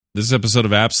This episode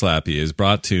of App Slappy is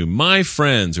brought to my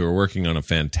friends who are working on a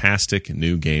fantastic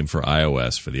new game for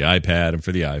iOS, for the iPad, and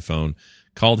for the iPhone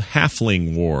called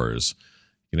Halfling Wars.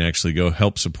 You can actually go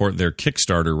help support their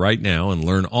Kickstarter right now and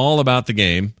learn all about the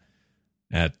game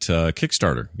at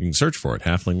Kickstarter. You can search for it,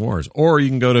 Halfling Wars. Or you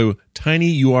can go to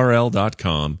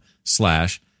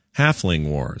tinyurl.com/Halfling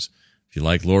Wars. If you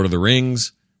like Lord of the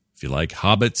Rings, if you like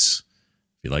hobbits,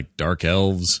 if you like dark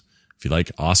elves, if you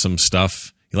like awesome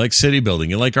stuff, you like city building,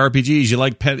 you like RPGs, you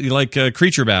like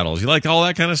creature battles, you like all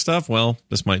that kind of stuff, well,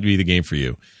 this might be the game for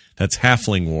you. That's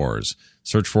Halfling Wars.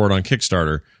 Search for it on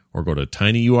Kickstarter or go to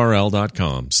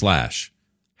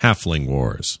tinyurl.com/Halfling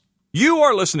Wars. You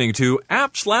are listening to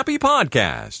App Slappy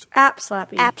Podcast. App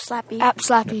Slappy. App Slappy. App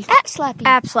Slappy. App Slappy.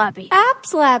 App Slappy. App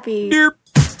Slappy. Derp.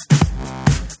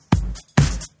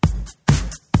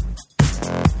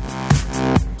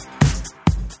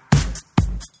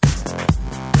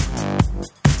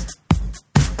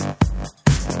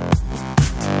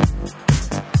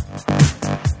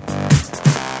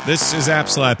 This is App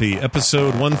Slappy,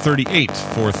 episode 138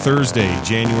 for Thursday,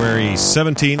 January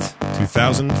 17th,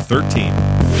 2013.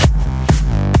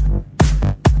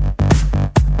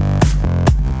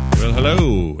 Well,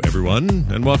 hello, everyone,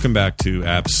 and welcome back to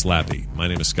App Slappy. My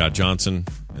name is Scott Johnson,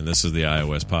 and this is the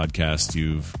iOS podcast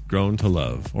you've grown to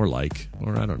love, or like,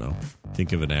 or I don't know,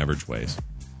 think of in average ways.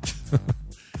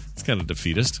 It's kind of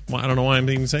defeatist. Well, I don't know why I'm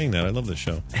even saying that. I love this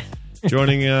show.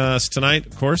 Joining us tonight,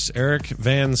 of course, Eric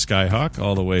Van Skyhawk,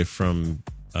 all the way from,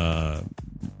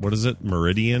 what is it,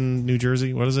 Meridian, New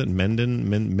Jersey? What is it,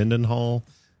 Mendenhall?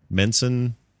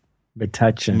 Metuchen,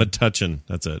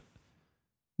 that's it.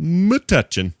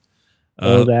 Metuchen.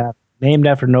 Named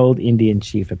after an old Indian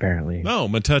chief, apparently. Oh,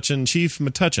 Metuchen, Chief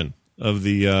Metuchen of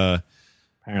the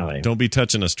apparently Don't Be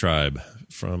Touching Us tribe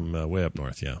from way up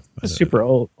north, yeah. A super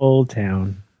old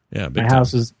town. Yeah, My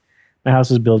house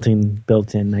was built in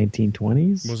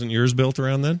 1920s. Wasn't yours built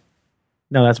around then?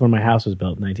 No, that's when my house was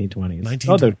built,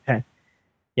 1920s.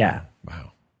 Yeah.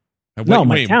 Wow.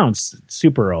 My town's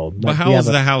super old. But how is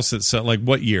the house itself? Like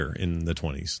what year in the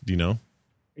 20s? Do you know?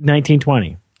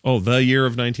 1920. Oh, the year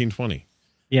of 1920.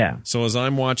 Yeah. So as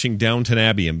I'm watching Downton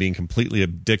Abbey and being completely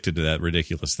addicted to that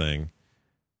ridiculous thing,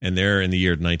 and they're in the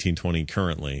year 1920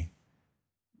 currently,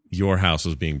 your house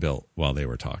was being built while they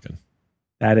were talking.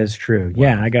 That is true. Wow.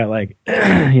 Yeah, I got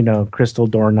crystal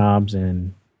doorknobs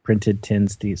and printed tin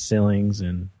ceilings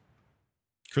and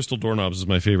Crystal Doorknobs is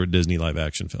my favorite Disney live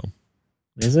action film.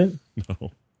 Is it?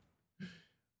 No.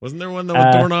 Wasn't there one with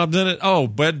doorknobs in it? Oh,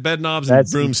 bed knobs and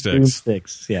broomsticks.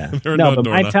 Broomsticks, yeah. But doorknobs.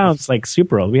 My town's like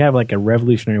super old. We have like a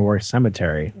Revolutionary War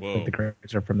cemetery. Whoa. Like the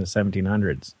graves are from the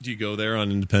 1700s. Do you go there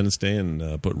on Independence Day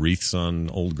and put wreaths on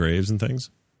old graves and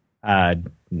things?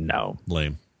 No.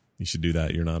 Lame. You should do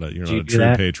that. You're not a true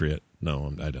patriot.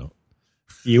 No, I don't.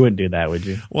 You wouldn't do that, would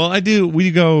you? Well, I do.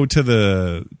 We go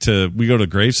to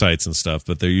grave sites and stuff,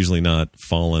 but they're usually not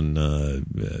fallen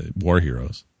war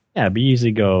heroes. Yeah, but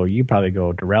you probably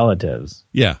go to relatives.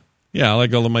 Yeah. Yeah, I'll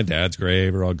go to my dad's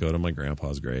grave, or I'll go to my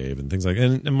grandpa's grave and things like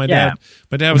that. And my dad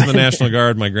was in the National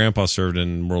Guard. My grandpa served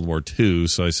in World War II,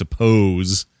 so I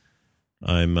suppose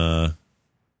I'm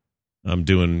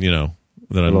doing,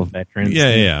 that I'm veterans.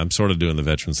 Yeah. I'm sort of doing the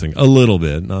veterans thing a little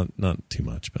bit, not too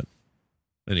much, but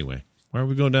anyway, why are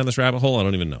we going down this rabbit hole? I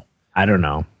don't even know. I don't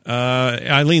know.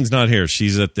 Eileen's not here.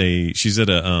 She's at a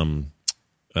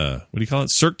what do you call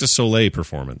it? Cirque du Soleil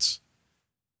performance.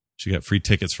 She got free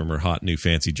tickets from her hot new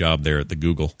fancy job there at the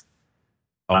Google.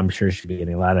 Oh, I'm sure she'll be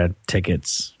getting a lot of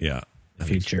tickets. Yeah, in the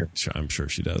future. I'm sure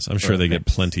she does. I'm sure they get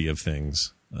plenty of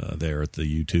things there at the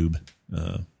YouTube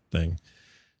thing.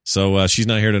 So she's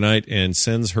not here tonight and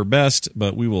sends her best,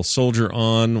 but we will soldier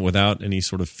on without any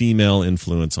sort of female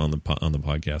influence on the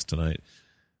podcast tonight.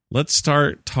 Let's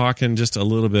start talking just a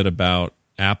little bit about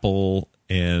Apple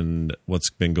and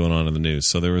what's been going on in the news.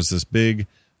 So there was this big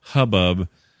hubbub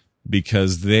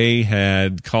because they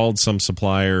had called some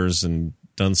suppliers and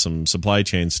done some supply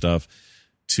chain stuff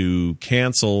to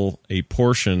cancel a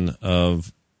portion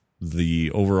of the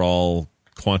overall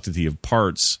quantity of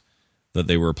parts that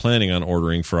they were planning on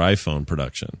ordering for iPhone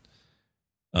production.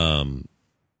 And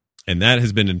that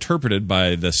has been interpreted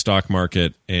by the stock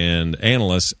market and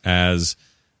analysts as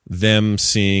them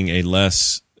seeing a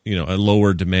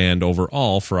lower demand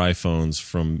overall for iPhones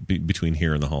from between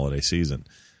here and the holiday season,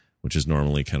 which is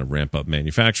normally kind of ramp up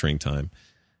manufacturing time.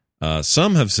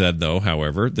 Some have said, though,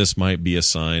 however, this might be a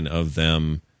sign of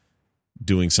them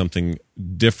doing something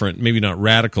different, maybe not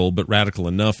radical, but radical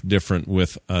enough different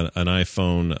with an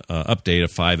iPhone update, a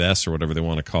 5S or whatever they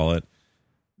want to call it,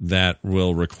 that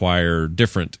will require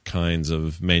different kinds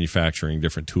of manufacturing,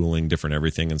 different tooling, different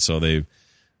everything. And so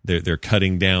they're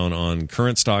cutting down on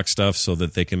current stock stuff so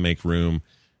that they can make room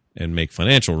and make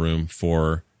financial room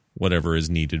for whatever is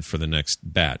needed for the next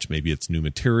batch. Maybe it's new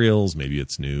materials, maybe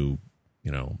it's new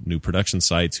production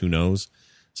sites, who knows.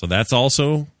 So that's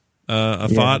also a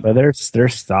thought. But their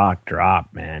stock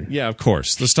dropped, man. Yeah, of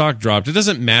course. The stock dropped. It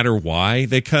doesn't matter why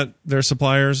they cut their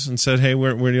suppliers and said, hey,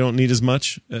 we don't need as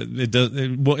much. It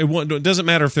doesn't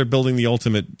matter if they're building the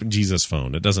ultimate Jesus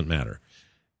phone. It doesn't matter.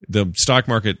 The stock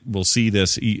market will see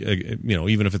this,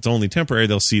 even if it's only temporary,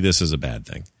 they'll see this as a bad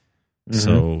thing. Mm-hmm.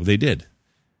 So they did.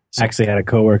 I actually had a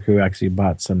coworker who actually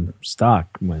bought some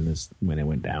stock when it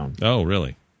went down. Oh,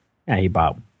 really? Yeah, he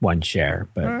bought one share.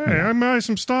 But hey, I buy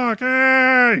some stock.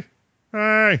 Hey,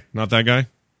 not that guy.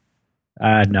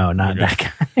 No, not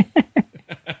that guy.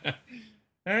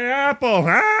 Hey, Apple.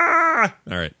 Ah!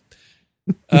 All right.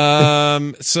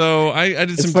 So I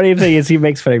did some. The funny thing is, he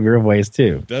makes fun of your voice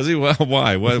too. Does he? Well,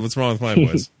 why? What's wrong with my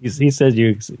voice? He says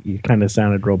you kind of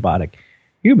sounded robotic.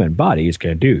 Human bodies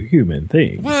can do human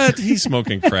things. What? He's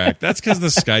smoking crack. That's because the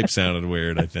Skype sounded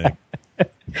weird, I think.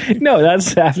 No,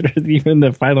 that's after even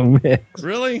the final mix.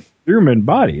 Really? Human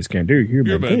bodies can do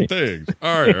human things.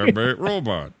 I am a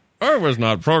robot. I was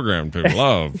not programmed to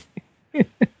love.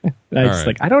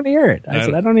 I don't hear it. I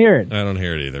said, I don't hear it. I don't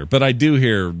hear it either. But I do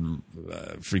hear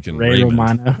freaking Ray Raymond.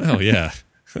 Romano. Oh, yeah.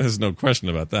 There's no question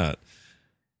about that.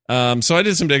 So I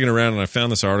did some digging around, and I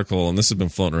found this article, and this has been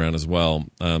floating around as well.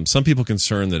 Some people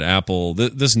concerned that Apple,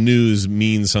 this news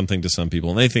means something to some people,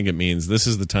 and they think it means this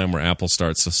is the time where Apple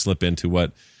starts to slip into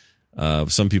what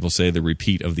some people say the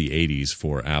repeat of the 80s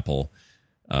for Apple,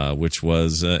 which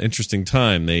was an interesting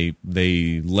time.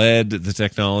 They led the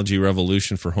technology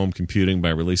revolution for home computing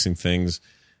by releasing things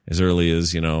as early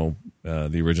as, the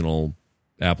original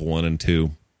Apple 1 and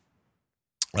 2,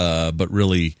 but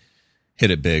really hit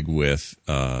it big with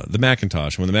the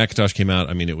Macintosh. When the Macintosh came out,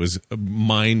 I mean, it was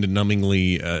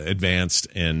mind-numbingly advanced,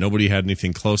 and nobody had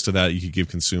anything close to that you could give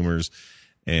consumers.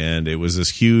 And it was this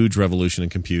huge revolution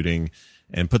in computing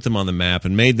and put them on the map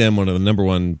and made them one of the number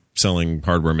one selling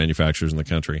hardware manufacturers in the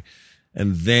country.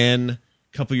 And then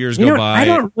a couple years go by.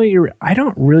 I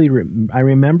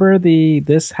remember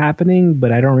this happening,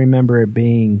 but I don't remember it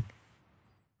being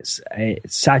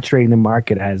saturating the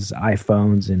market as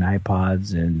iPhones and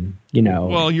iPods and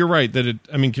Well, you're right that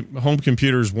home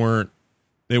computers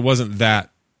wasn't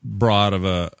that broad of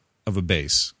a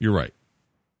base. You're right.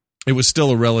 It was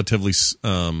still a relatively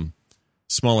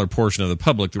smaller portion of the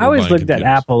public. That I always looked at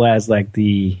Apple as like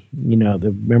remember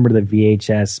the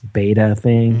VHS beta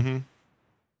thing. Mm-hmm.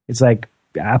 It's like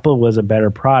Apple was a better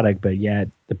product, but yet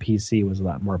the PC was a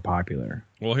lot more popular.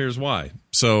 Well, here's why.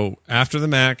 So after the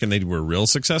Mac, and they were real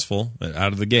successful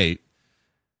out of the gate,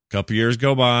 a couple years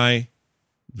go by,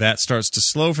 that starts to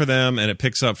slow for them, and it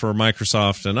picks up for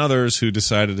Microsoft and others who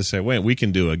decided to say, wait, we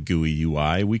can do a GUI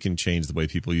UI. We can change the way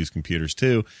people use computers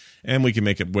too, and we can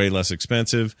make it way less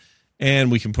expensive,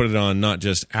 and we can put it on not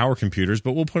just our computers,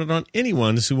 but we'll put it on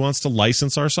anyone who wants to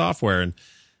license our software. And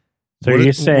so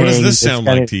you're saying, what does this sound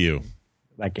like to you?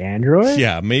 Like Android?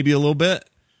 Yeah, maybe a little bit.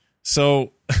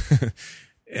 So...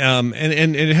 and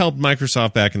it helped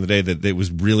Microsoft back in the day that it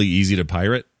was really easy to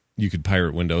pirate. You could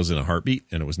pirate Windows in a heartbeat,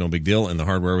 and it was no big deal. And the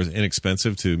hardware was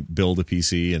inexpensive to build a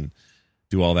PC and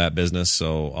do all that business.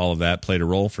 So all of that played a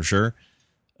role for sure.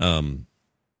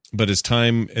 But as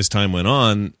time went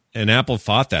on, and Apple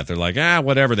fought that. They're like,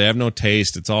 whatever. They have no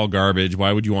taste. It's all garbage.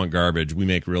 Why would you want garbage? We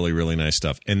make really, really nice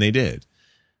stuff. And they did.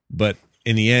 But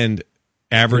in the end,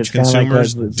 average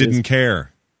consumers didn't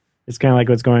care. It's kind of like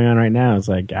what's going on right now. It's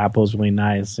like Apple's really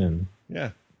nice, and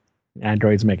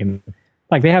Android's making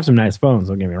they have some nice phones.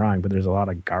 Don't get me wrong, but there's a lot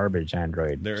of garbage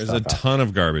Android. There is a ton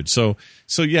of garbage. So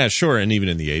yeah, sure. And even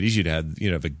in the 80s, you'd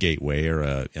have a Gateway or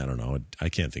I don't know. I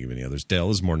can't think of any others.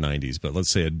 Dell is more 90s, but let's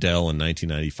say a Dell in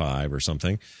 1995 or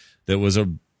something that was a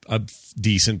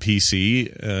decent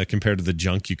PC compared to the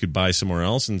junk you could buy somewhere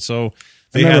else. And so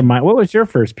what was your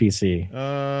first PC?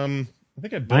 I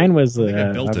think I built, mine was.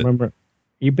 I built it. Remember.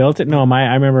 You built it? No,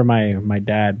 I remember my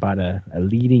dad bought a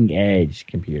leading edge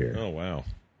computer. Oh wow,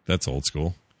 that's old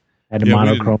school. Had a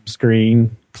monochrome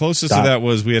screen. Closest to that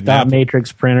was we had dot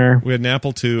matrix printer. We had an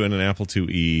Apple II and an Apple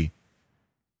IIe,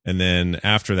 and then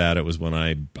after that, it was when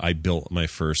I built my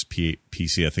first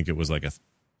PC. I think it was like a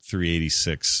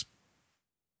 386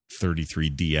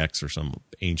 33DX or some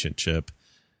ancient chip,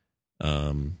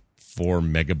 4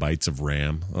 megabytes of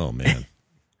RAM. Oh man.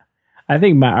 I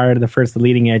think the first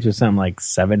leading edge was something like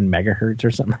 7 megahertz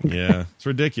or something like that. Yeah, it's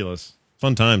ridiculous.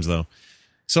 Fun times, though.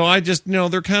 So I just,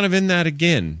 they're kind of in that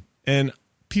again. And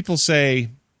people say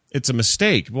it's a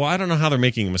mistake. Well, I don't know how they're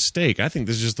making a mistake. I think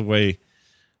this is just the way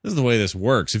This is the way this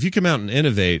works. If you come out and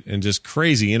innovate and just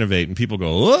crazy innovate and people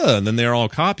go, ugh, and then they're all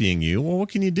copying you, well, what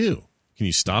can you do? Can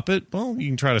you stop it? Well, you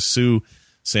can try to sue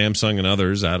Samsung and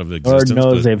others out of existence.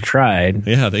 Lord knows they've tried.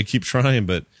 Yeah, they keep trying,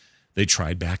 but they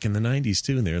tried back in the 90s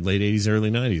too, in their late 80s, early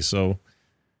 90s. So,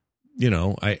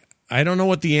 I don't know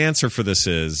what the answer for this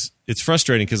is. It's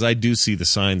frustrating because I do see the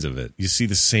signs of it. You see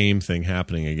the same thing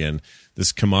happening again.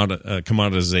 This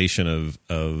commoditization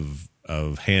of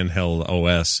handheld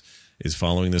OS is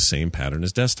following the same pattern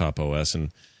as desktop OS,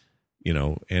 and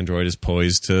Android is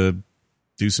poised to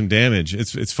do some damage.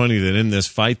 It's funny that in this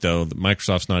fight though,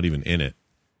 Microsoft's not even in it.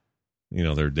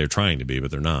 They're trying to be,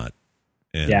 but they're not.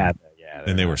 And,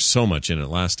 and they were so much in it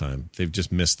last time. They've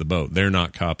just missed the boat. They're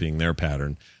not copying their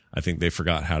pattern. I think they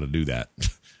forgot how to do that.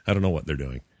 I don't know what they're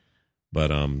doing, but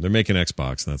they're making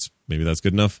Xbox. Maybe that's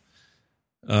good enough.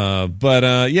 But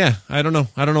I don't know.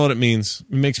 I don't know what it means.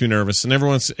 It makes me nervous. And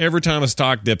every time a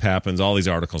stock dip happens, all these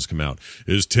articles come out.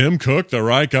 Is Tim Cook the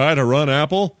right guy to run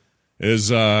Apple?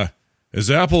 Is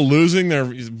Apple losing their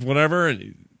whatever?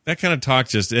 And that kind of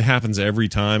talk it happens every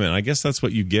time. And I guess that's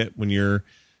what you get when you're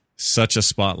such a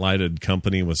spotlighted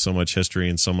company with so much history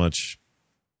and so much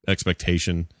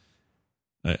expectation.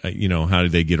 How do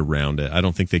they get around it? I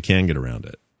don't think they can get around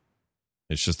it.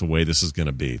 It's just the way this is going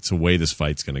to be. It's the way this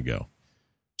fight's going to go.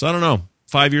 So I don't know.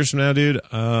 5 years from now, dude,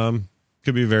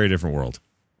 could be a very different world.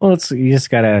 Well, you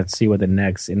just got to see what the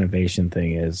next innovation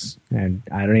thing is. And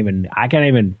I can't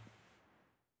even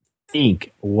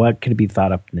think what could be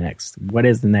thought up next. What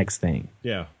is the next thing?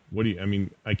 Yeah.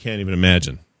 I can't even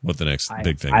imagine what the next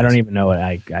big thing is. I don't even know what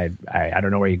I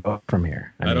don't know where you go from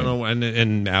here. I don't know.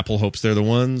 And Apple hopes they're the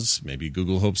ones. Maybe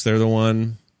Google hopes they're the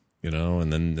one,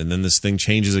 and then this thing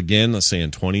changes again. Let's say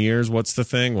in 20 years, what's the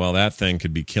thing? Well, that thing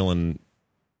could be killing,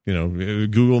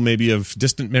 Google may be of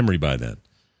distant memory by then.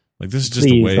 Like this is just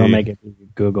the way. Please don't make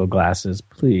it Google glasses,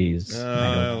 please.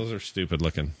 Those are stupid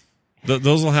looking.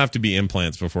 Those will have to be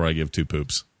implants before I give two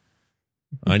poops.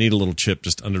 I need a little chip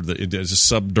just under it's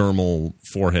a subdermal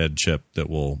forehead chip that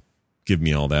will give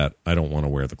me all that. I don't want to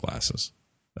wear the glasses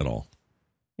at all.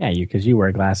 Yeah, because you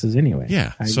wear glasses anyway.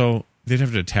 Yeah, so they'd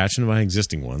have to attach them to my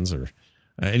existing ones, or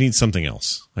I need something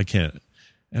else. I can't,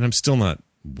 and I'm still not.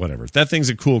 Whatever. That thing's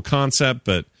a cool concept,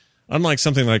 but unlike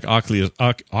something like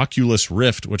Oculus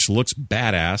Rift, which looks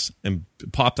badass, and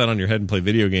pop that on your head and play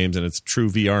video games, and it's a true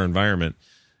VR environment,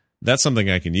 that's something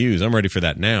I can use. I'm ready for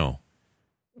that now.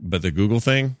 But the Google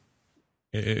thing,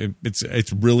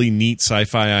 it's really neat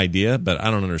sci-fi idea, but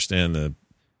I don't understand the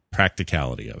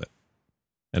practicality of it.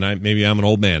 And maybe I'm an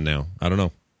old man now. I don't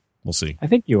know. We'll see. I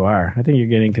think you are. I think you're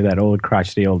getting to that old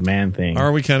crotchety old man thing.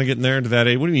 Are we kind of getting there into that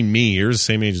age? What do you mean me? You're the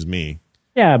same age as me.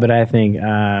 Yeah, but I think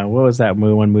what was that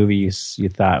one movie you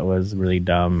thought was really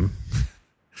dumb?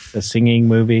 The singing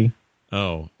movie.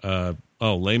 Les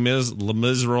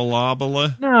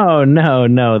Miserables? No.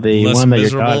 The Les one that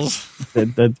Miserables?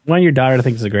 the one your daughter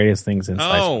thinks is the greatest thing since.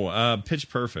 Pitch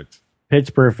Perfect.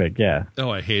 Pitch Perfect, yeah. Oh,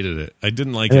 I hated it. I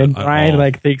didn't like it. And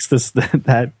Brian thinks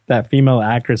that female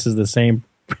actress is the same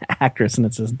actress, and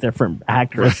it's a different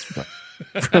actress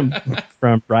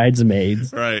from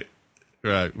Bridesmaids. Right.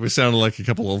 We sounded like a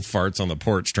couple old farts on the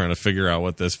porch trying to figure out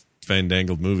what this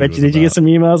fandangled movie was about. Did you get some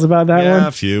emails about that one? Yeah,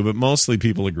 a few, but mostly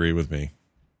people agree with me.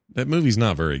 That movie's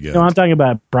not very good. No, I'm talking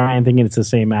about Brian thinking it's the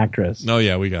same actress. Oh,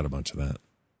 yeah, we got a bunch of that.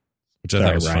 Which I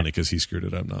thought was funny because he screwed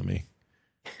it up, not me.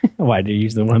 Why, do you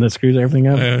use the one that screws everything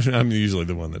up? I'm usually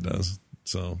the one that does.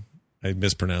 So I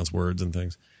mispronounce words and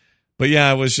things. But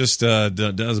yeah, it was just,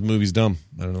 the movie's dumb.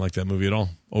 I don't like that movie at all.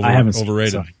 I haven't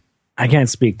overrated. Seen it, so I can't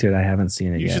speak to it. I haven't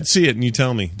seen it yet. You should see it and you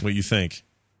tell me what you think.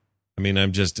 I mean,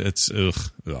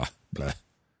 blah.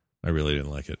 I really didn't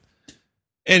like it.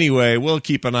 Anyway, we'll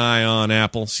keep an eye on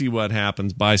Apple, see what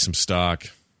happens, buy some stock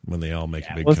when they all make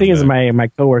a big comeback. The thing is, my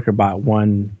coworker bought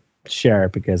one share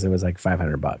because it was like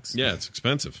 $500. Yeah, it's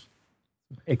expensive.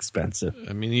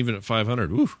 I mean, even at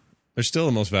 $500, they're still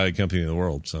the most valued company in the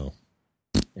world. So,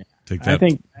 take that.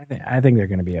 I think they're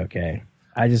going to be okay.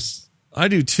 I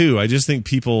do too. I just think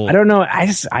people. I don't know. I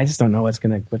just don't know what's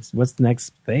the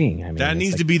next thing. I mean, that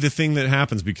needs to be the thing that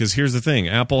happens, because here's the thing: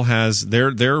 Apple has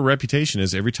their reputation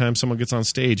is every time someone gets on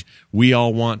stage, we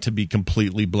all want to be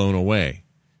completely blown away,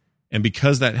 and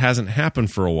because that hasn't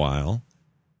happened for a while,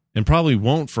 and probably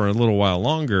won't for a little while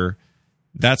longer,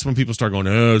 that's when people start going,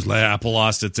 "Oh, has Apple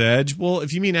lost its edge?" Well,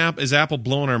 if you mean is Apple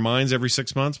blowing our minds every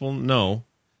 6 months? Well, no,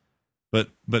 but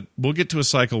we'll get to a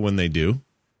cycle when they do.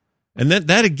 And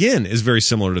that again is very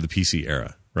similar to the PC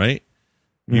era, right?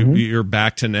 You're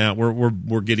back to now.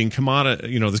 We're getting this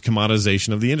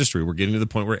commodization of the industry. We're getting to the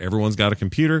point where everyone's got a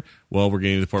computer. Well, we're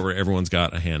getting to the point where everyone's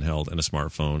got a handheld and a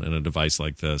smartphone and a device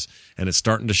like this, and it's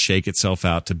starting to shake itself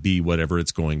out to be whatever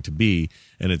it's going to be,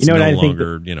 and it's no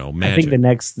longer magic. I think the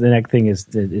next thing is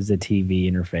the TV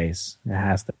interface. It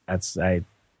has to.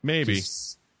 Maybe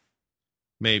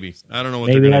I don't know what.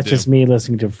 Maybe that's just me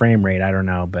listening to frame rate. I don't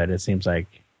know, but it seems like.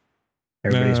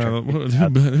 Everybody's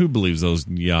who believes those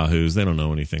yahoos? They don't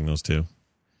know anything, those two.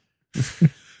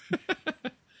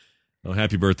 Oh,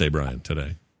 happy birthday, Brian,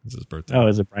 today. It's his birthday. Oh,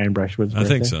 is it Brian Brushwood's birthday? I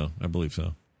think so. I believe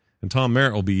so. And Tom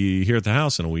Merritt will be here at the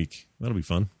house in a week. That'll be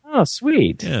fun. Oh,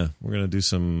 sweet. Yeah, we're going to do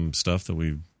some stuff that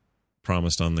we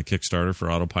promised on the Kickstarter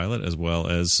for Autopilot, as well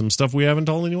as some stuff we haven't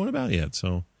told anyone about yet.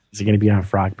 So, is he going to be on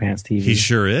Frog Pants TV? He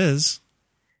sure is.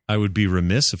 I would be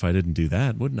remiss if I didn't do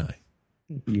that, wouldn't I?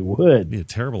 You would. It'd be a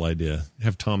terrible idea.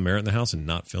 Have Tom Merritt in the house and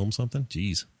not film something?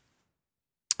 Jeez.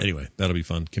 Anyway, that'll be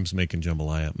fun. Kim's making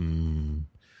jambalaya.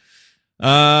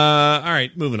 All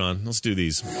right, moving on. Let's do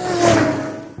these.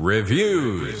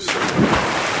 Reviews. All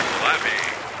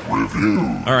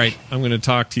right, I'm going to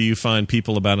talk to you fine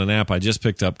people about an app I just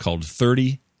picked up called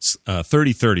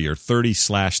 3030 or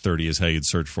 30/30 is how you'd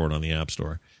search for it on the App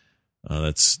Store.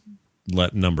 That's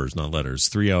numbers, not letters.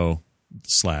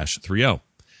 30/30.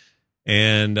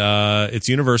 And it's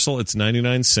universal. It's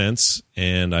 99 cents,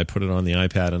 and I put it on the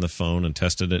iPad and the phone and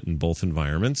tested it in both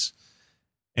environments.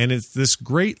 And it's this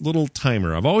great little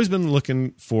timer. I've always been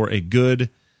looking for a good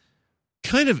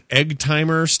kind of egg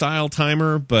timer style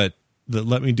timer, but that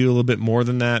let me do a little bit more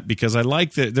than that, because I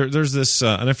like that there's this,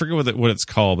 and I forget what it's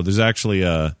called, but there's actually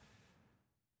a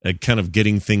kind of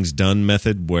getting things done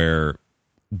method where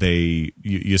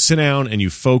you sit down and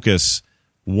you focus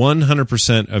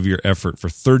 100% of your effort for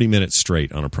 30 minutes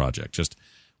straight on a project. Just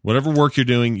whatever work you're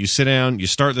doing, you sit down, you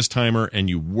start this timer, and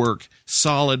you work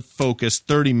solid, focused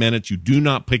 30 minutes. You do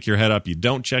not pick your head up. You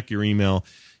don't check your email.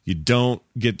 You don't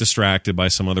get distracted by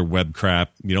some other web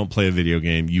crap. You don't play a video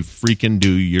game. You freaking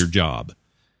do your job.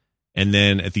 And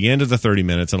then at the end of the 30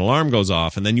 minutes, an alarm goes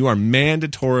off, and then you are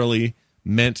mandatorily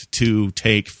meant to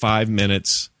take 5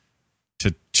 minutes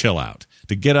to chill out,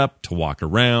 to get up, to walk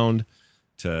around,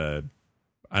 to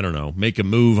make a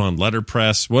move on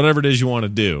letterpress, whatever it is you want to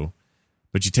do.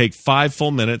 But you take 5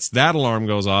 full minutes, that alarm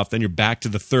goes off, then you're back to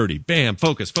the 30. Bam,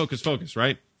 focus,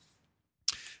 right?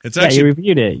 It's actually, you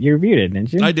reviewed it. You reviewed it,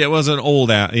 didn't you? I did. It was an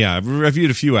old app. Yeah, I've reviewed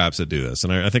a few apps that do this,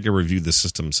 and I think I reviewed the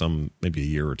system maybe a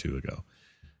year or two ago.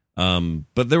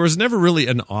 But there was never really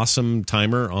an awesome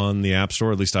timer on the App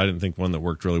Store. At least I didn't think one that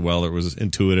worked really well. It was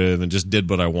intuitive and just did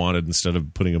what I wanted instead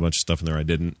of putting a bunch of stuff in there I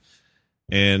didn't.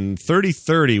 And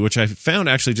 3030, which I found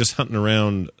actually just hunting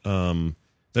around,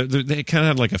 they kind of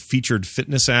had like a featured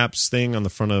fitness apps thing on the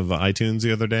front of iTunes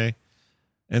the other day.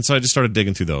 And so I just started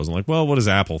digging through those. I'm like, well, what does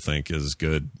Apple think is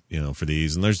good, for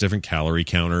these? And there's different calorie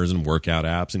counters and workout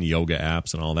apps and yoga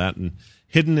apps and all that. And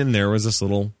hidden in there was this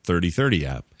little 3030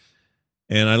 app.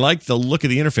 And I like the look of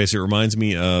the interface. It reminds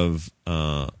me of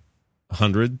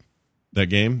 100, that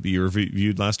game that you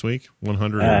reviewed last week,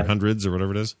 100 or Hundreds or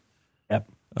whatever it is. Yep.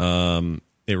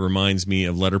 It reminds me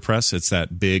of Letterpress. It's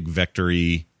that big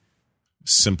vectory,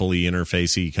 simple-y,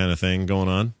 interfacey kind of thing going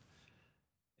on.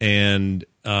 And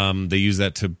they use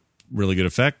that to really good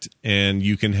effect. And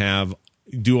you can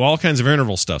do all kinds of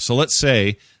interval stuff. So let's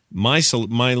say my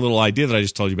little idea that I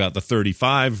just told you about, the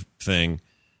 35 thing,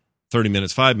 30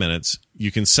 minutes, 5 minutes,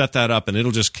 you can set that up and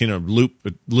it'll just kind of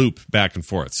loop back and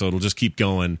forth. So it'll just keep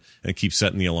going and keep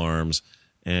setting the alarms.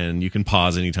 And you can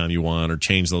pause anytime you want or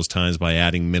change those times by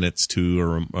adding minutes to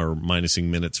or minusing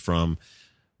minutes from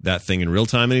that thing in real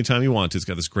time anytime you want to. It's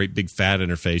got this great big fat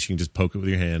interface. You can just poke it with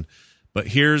your hand. But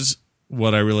here's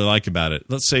what I really like about it.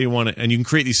 Let's say you want to, and you can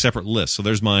create these separate lists. So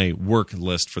there's my work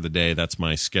list for the day. That's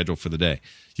my schedule for the day.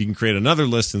 You can create another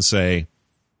list and say,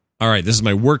 all right, this is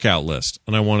my workout list.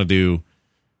 And I want to do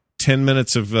 12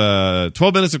 minutes of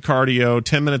cardio,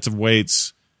 10 minutes of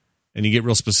weights. And you get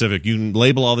real specific. You can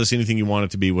label all this anything you want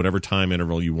it to be, whatever time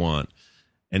interval you want.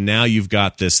 And now you've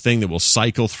got this thing that will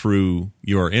cycle through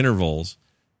your intervals,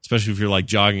 especially if you're like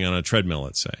jogging on a treadmill,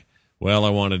 let's say. Well, I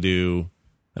want to do,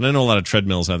 and I know a lot of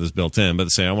treadmills have this built in, but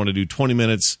say I want to do 20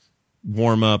 minutes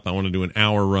warm up, I want to do an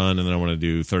hour run, and then I want to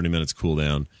do 30 minutes cool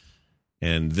down.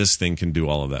 And this thing can do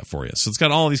all of that for you. So it's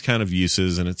got all these kind of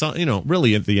uses, and it's,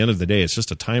 really at the end of the day, it's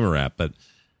just a timer app, but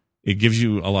it gives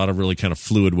you a lot of really kind of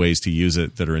fluid ways to use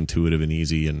it that are intuitive and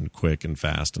easy and quick and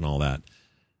fast and all that.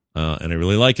 And I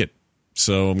really like it.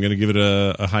 So I'm going to give it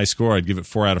a high score. I'd give it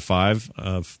 4 out of 5.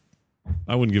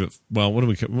 I wouldn't give it. Well, what are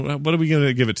we going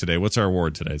to give it today? What's our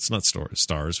award today? It's not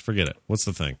stars. Forget it. What's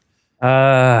the thing?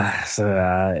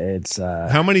 It's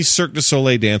how many Cirque du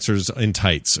Soleil dancers in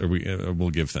tights are we? We'll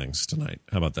give things tonight.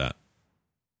 How about that?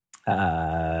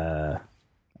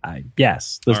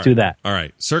 Yes, let's do that. All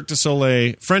right, Cirque du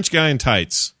Soleil, French guy in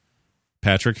tights.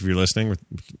 Patrick, if you're listening, we're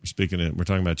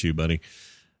talking about you, buddy.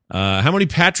 How many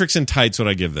Patricks in tights would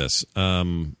I give this?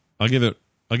 I'll give it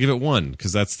 1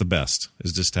 because that's the best.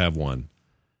 Is just to have one.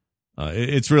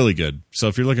 It's really good. So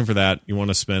if you're looking for that, you want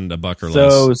to spend $1 or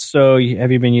less. So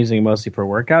have you been using it mostly for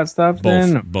workout stuff?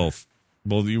 Both.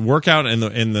 You workout and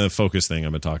the focus thing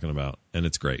I've been talking about, and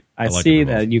it's great. I like see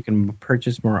that you can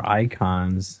purchase more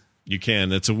icons. You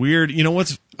can. It's a weird. You know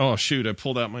what's? Oh shoot! I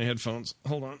pulled out my headphones.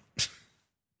 Hold on.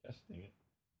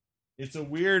 It's a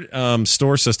weird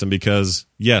store system because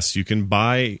yes, you can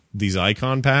buy these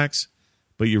icon packs,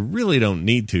 but you really don't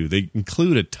need to. They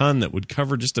include a ton that would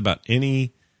cover just about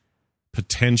any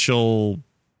potential.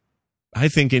 I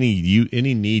think any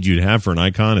need you'd have for an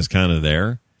icon is kind of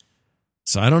there.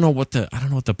 So I don't know what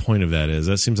the point of that is.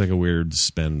 That seems like a weird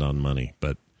spend on money,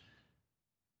 but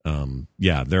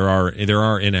yeah, there are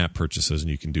in-app purchases,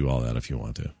 and you can do all that if you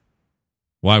want to.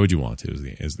 Why would you want to?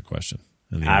 Is the question.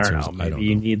 And the answer is, maybe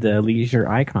you need the leisure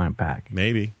icon pack.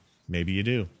 Maybe you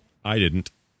do. I didn't.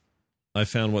 I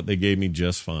found what they gave me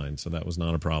just fine, so that was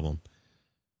not a problem.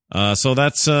 So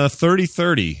that's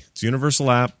 3030. It's a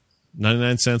universal app.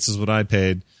 99 cents is what I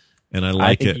paid, and I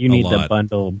like it a lot. You need the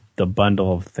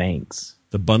bundle of thanks.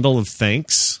 The bundle of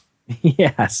thanks?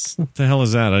 Yes. What the hell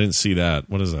is that? I didn't see that.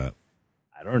 What is that?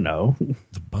 I don't know.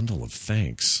 The bundle of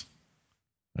thanks.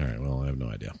 All right, well, I have no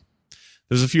idea.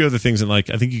 There's a few other things, and I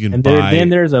think you can buy. Then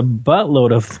there's a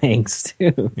buttload of things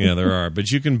too. Yeah, there are, but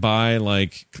you can buy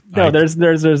there's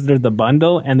the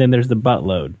bundle, and then there's the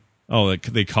buttload. Oh,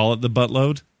 they call it the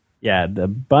buttload. Yeah, the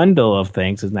bundle of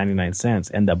things is 99 cents,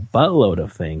 and the buttload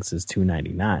of things is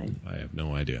 $2.99. I have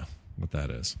no idea what that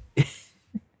is.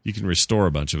 You can restore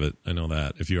a bunch of it. I know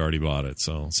that if you already bought it.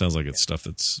 So it sounds like it's stuff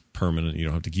that's permanent. You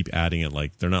don't have to keep adding it.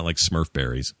 Like they're not like Smurf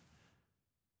berries.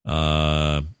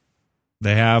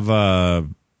 They have, what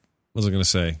was I going to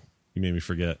say? You made me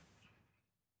forget.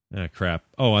 Ah, crap.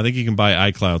 Oh, I think you can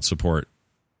buy iCloud support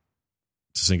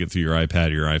to sync it through your iPad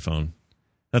or your iPhone.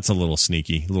 That's a little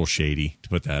sneaky, a little shady to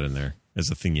put that in there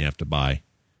as a thing you have to buy.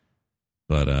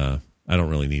 But I don't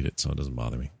really need it, so it doesn't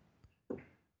bother me.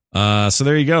 So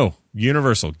there you go.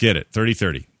 Universal. Get it.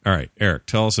 3030. All right, Eric,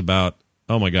 tell us about,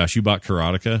 oh my gosh, you bought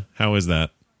Karateka. How is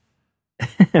that?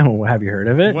 Have you heard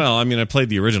of it? Well, I mean, I played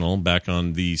the original back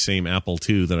on the same Apple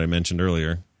II that I mentioned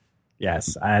earlier.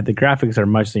 Yes, the graphics are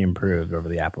muchly improved over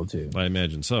the Apple II. I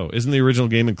imagine so. Isn't the original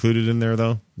game included in there,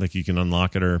 though? Like you can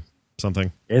unlock it or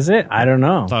something? Is it? I don't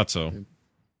know. Thought so.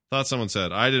 Thought someone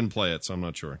said. I didn't play it, so I'm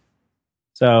not sure.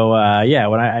 So, yeah,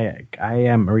 when I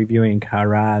am reviewing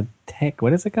Karateka.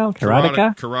 What is it called?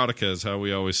 Karateka? Karateka is how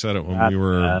we always said it when we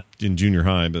were in junior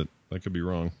high, but I could be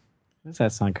wrong. What's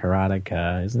that song,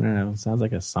 Karateka? Isn't it? It sounds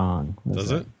like a song. Does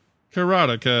it?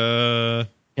 Karateka.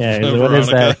 Yeah, what is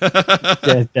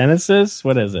that? Genesis?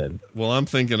 What is it? Well, I'm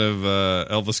thinking of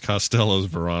Elvis Costello's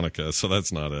Veronica, so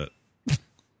that's not it.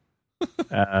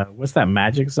 What's that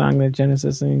magic song that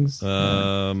Genesis sings?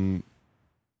 Oh,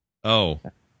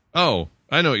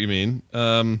 I know what you mean.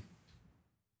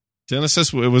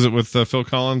 Genesis, was it with Phil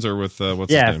Collins or with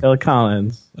what's his name? Yeah, Phil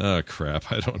Collins. Oh,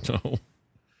 crap. I don't know.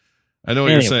 I know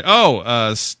what you're saying.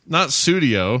 Oh, not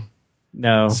Studio.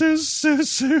 No.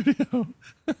 Studio.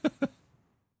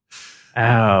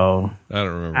 Oh. I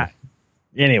don't remember.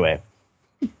 Anyway,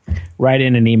 write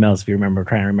in emails if you remember,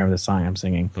 trying to remember the song I'm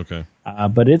singing. Okay.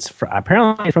 But it's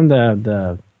apparently from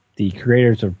the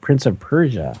creators of Prince of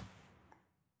Persia,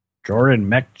 Jordan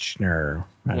Mechner.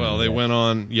 Well, they went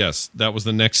on. Yes, that was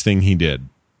the next thing he did.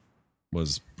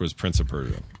 Was Prince of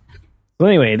Persia. So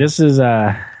anyway, this is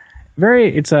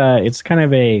it's kind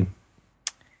of a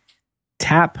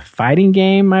tap fighting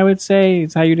game, I would say.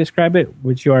 It's how you describe it.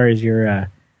 Which you're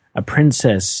a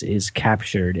princess is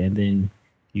captured, and then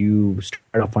you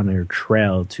start off on your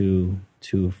trail to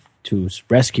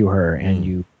rescue her, and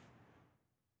you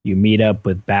meet up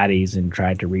with baddies and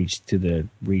try to reach to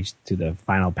the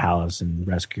final palace and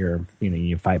rescue her.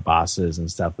 You fight bosses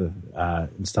and stuff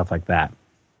like that.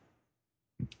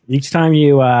 Each time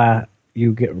you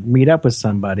meet up with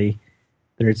somebody,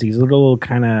 there's these little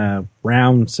kind of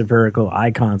round spherical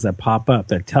icons that pop up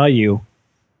that tell you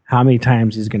how many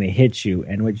times he's going to hit you.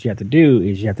 And what you have to do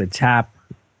is you have to tap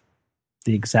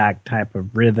the exact type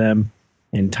of rhythm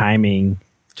and timing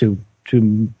to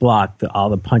block all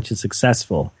the punches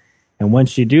successful. And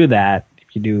once you do that,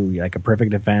 if you do like a perfect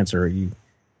defense or you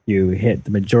hit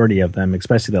the majority of them,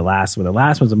 especially the last one. The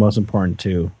last one's the most important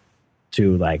to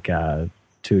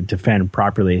defend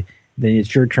properly. then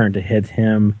it's your turn to hit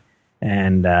him,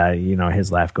 and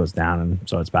his life goes down, and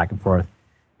so it's back and forth.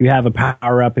 You have a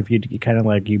power up if you kind of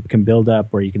like, you can build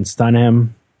up where you can stun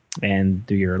him and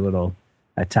do your little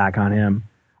attack on him.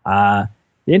 The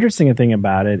interesting thing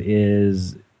about it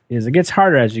is it gets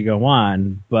harder as you go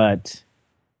on, but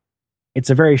it's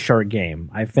a very short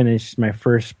game. I finished my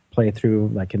first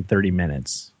playthrough like in 30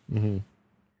 minutes. Mm-hmm.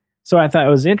 So I thought it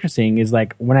was interesting is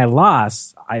like when I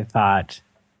lost, I thought,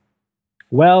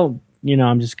 well, they're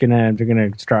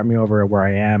gonna start me over where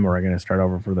I am, or I'm gonna start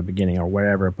over from the beginning or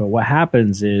whatever. But what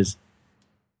happens is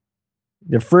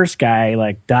the first guy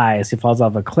like dies, he falls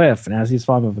off a cliff, and as he's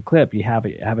falling off a cliff, you have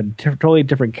a totally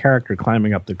different character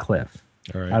climbing up the cliff.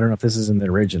 All right. I don't know if this is in the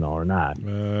original or not. I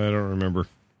don't remember.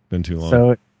 Been too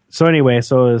long. So anyway,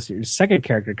 your second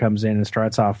character comes in and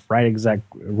starts off right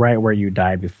where you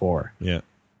died before. Yeah.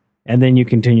 And then you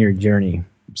continue your journey.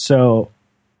 So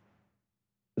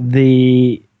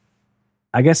I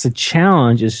guess the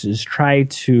challenge is try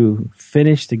to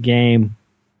finish the game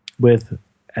with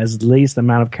as least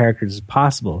amount of characters as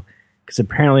possible. Because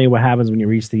apparently what happens when you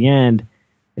reach the end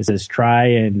is try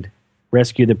and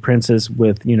rescue the princess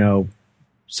with,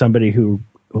 somebody who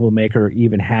will make her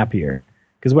even happier.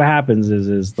 Because what happens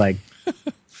is like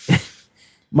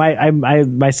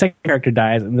my second character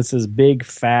dies, and this big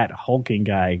fat hulking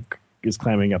guy is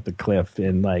climbing up the cliff,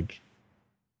 and like,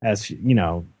 as you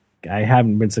know, I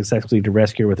haven't been successfully to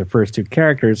rescue her with the first two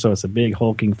characters, so it's a big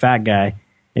hulking fat guy,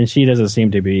 and she doesn't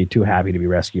seem to be too happy to be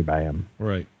rescued by him.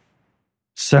 Right.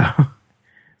 So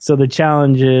the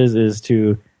challenge is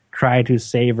to try to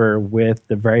save her with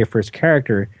the very first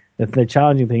character. The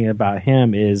challenging thing about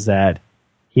him is that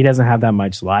he doesn't have that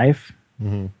much life.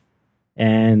 Mm-hmm.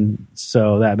 And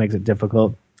so that makes it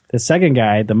difficult. The second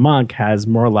guy, the monk, has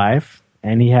more life,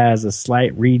 and he has a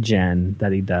slight regen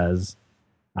that he does.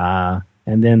 And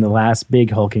then the last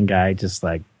big hulking guy just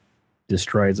like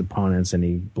destroys opponents, and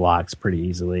he blocks pretty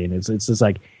easily. And it's just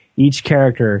like each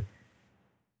character,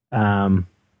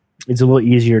 it's a little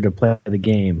easier to play the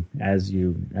game as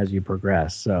you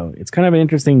progress. So it's kind of an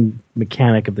interesting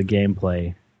mechanic of the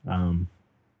gameplay.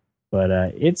 But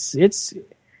it's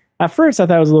at first I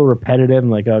thought it was a little repetitive.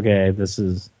 I'm like, okay, this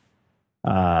is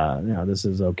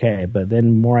okay. But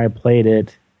then more I played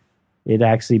it, it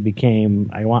actually became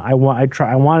I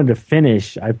wanted to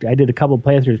finish. I did a couple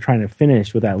playthroughs trying to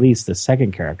finish with at least the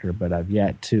second character, but I've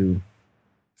yet to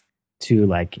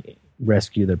like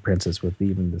rescue the princess with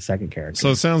even the second character.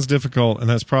 So it sounds difficult, and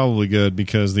that's probably good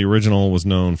because the original was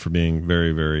known for being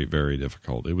very, very, very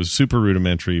difficult. It was super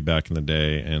rudimentary back in the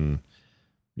day, and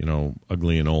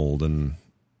ugly and old and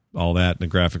all that. And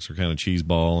the graphics were kind of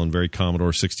cheeseball and very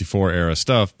Commodore 64 era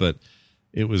stuff, but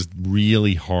it was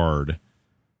really hard.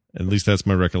 At least that's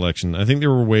my recollection. I think there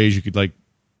were ways you could like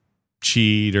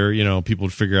cheat, or people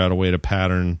would figure out a way to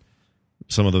pattern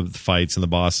some of the fights and the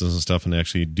bosses and stuff, and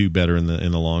actually do better in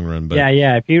the long run. But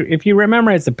yeah. If you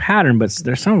remember, it's a pattern, but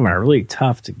there's some of them are really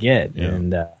tough to get. Yeah.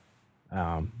 And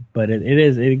but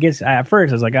it gets, at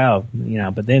first I was like, oh,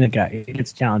 but then it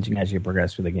gets challenging as you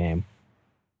progress through the game.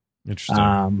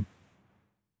 Interesting.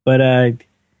 But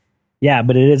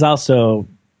it is also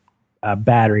a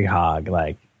battery hog.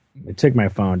 Like, it took my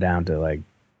phone down to like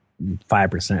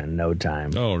 5% in no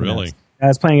time. Oh, really? I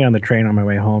was playing it on the train on my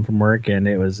way home from work, and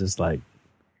it was just like,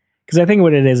 because I think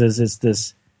what it is it's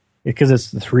this, because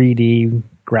it's the 3D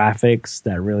graphics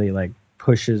that really like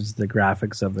pushes the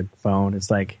graphics of the phone. It's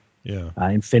like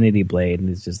Infinity Blade, and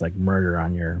it's just like murder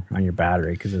on your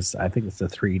battery, because I think it's the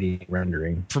 3D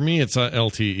rendering. For me, it's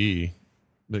LTE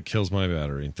that kills my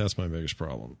battery. That's my biggest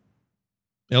problem.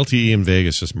 LTE in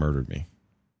Vegas just murdered me.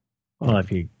 Well,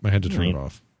 I had to turn it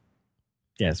off.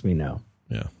 Yes, we know.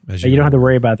 Yeah, you don't have to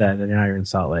worry about that. Now you're in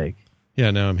Salt Lake.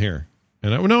 Yeah, now I'm here,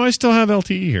 and I still have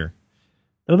LTE here.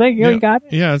 Oh, you got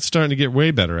it? Yeah, it's starting to get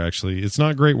way better. Actually, it's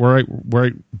not great where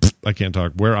I can't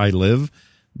talk where I live,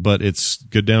 but it's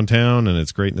good downtown, and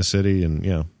it's great in the city, and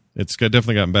it's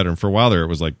definitely gotten better. And for a while there, it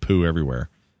was like poo everywhere.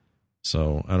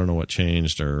 So I don't know what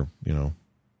changed, or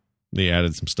they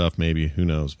added some stuff, maybe, who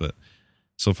knows? But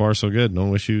so far so good.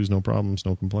 No issues, no problems,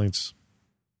 no complaints.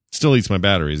 Still eats my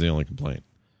battery is the only complaint.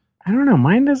 I don't know.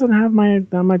 Mine doesn't have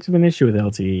that much of an issue with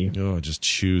LTE. Oh, it just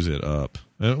chews it up.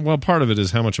 Well, part of it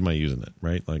is how much am I using it,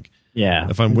 right? Like, yeah,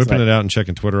 if I'm whipping it out and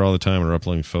checking Twitter all the time, or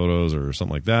uploading photos or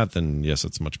something like that, then yes,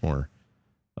 it's much more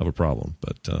of a problem.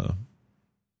 But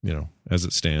as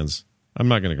it stands, I'm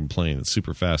not going to complain. It's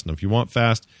super fast, and if you want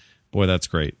fast, boy, that's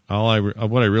great.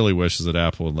 What I really wish is that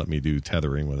Apple would let me do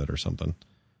tethering with it or something,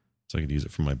 so I could use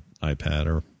it for my iPad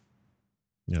or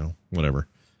whatever.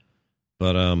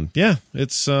 But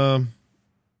it's the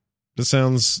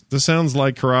This sounds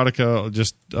like Karateka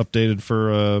just updated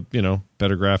for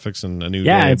better graphics and a new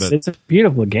day. It's a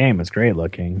beautiful game. It's great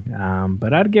looking.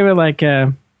 But I'd give it like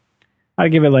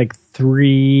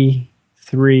three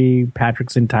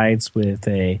Patricks in tights with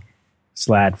a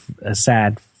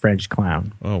sad French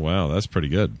clown. Oh wow, that's pretty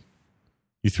good.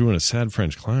 You threw in a sad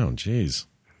French clown. Jeez.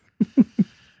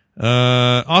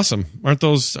 Awesome.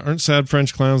 Aren't sad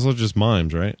French clowns? Those just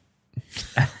mimes, right?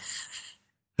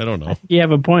 I don't know. You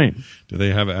have a point. Do they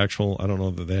have actual? I don't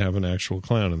know that they have an actual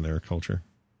clown in their culture.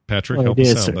 Patrick, help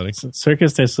us out, buddy.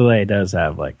 Circus du Soleil does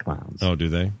have like clowns. Oh, do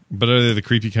they? But are they the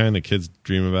creepy kind that kids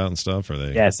dream about and stuff? Are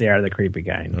they? Yes, they are the creepy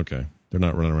kind. Okay, they're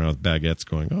not running around with baguettes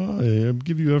going, "Oh, I'll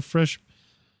give you a fresh,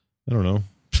 I don't know,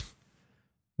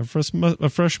 a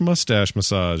fresh mustache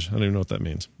massage." I don't even know what that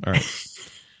means. All right.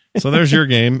 So there's your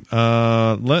game.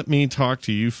 Let me talk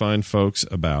to you fine folks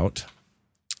about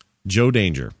Joe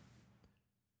Danger.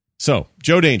 So,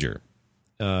 Joe Danger.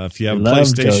 If you have a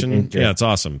PlayStation, it's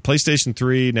awesome. PlayStation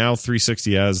 3, now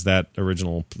 360 has that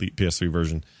original PS3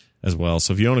 version as well.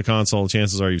 So if you own a console,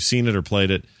 chances are you've seen it or played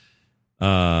it.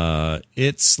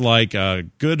 It's like a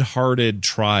good-hearted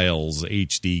Trials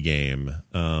HD game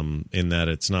in that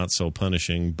it's not so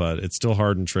punishing, but it's still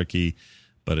hard and tricky,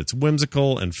 but it's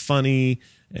whimsical and funny,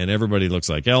 and everybody looks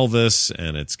like Elvis,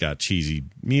 and it's got cheesy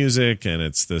music, and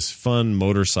it's this fun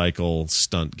motorcycle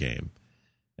stunt game.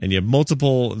 And you have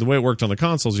the way it worked on the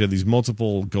consoles, you had these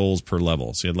multiple goals per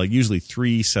level. So you had like usually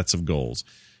 3 sets of goals.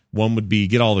 One would be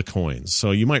get all the coins. So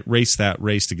you might race that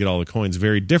race to get all the coins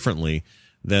very differently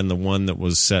than the one that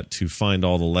was set to find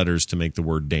all the letters to make the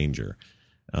word danger.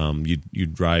 You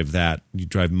drive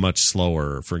much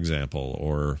slower, for example,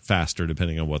 or faster,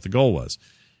 depending on what the goal was.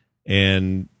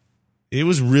 And it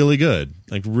was really good,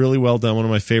 like really well done. One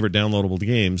of my favorite downloadable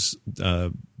games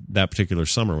that particular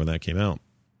summer when that came out.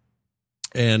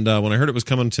 And when I heard it was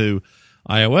coming to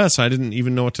iOS, I didn't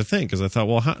even know what to think because I thought,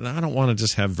 well, I don't want to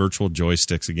just have virtual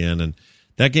joysticks again. And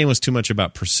that game was too much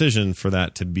about precision for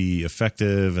that to be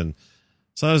effective. And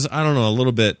so I was, I don't know, a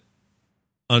little bit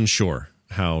unsure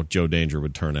how Joe Danger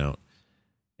would turn out.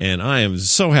 And I am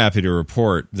so happy to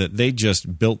report that they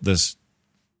just built this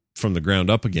from the ground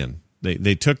up again.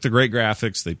 They took the great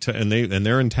graphics, and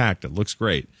they're intact. It looks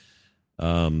great.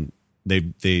 They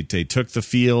took the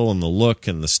feel and the look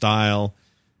and the style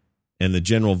and the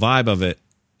general vibe of it,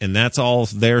 and that's all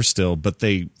there still. But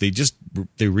they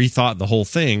rethought the whole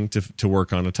thing to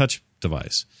work on a touch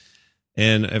device.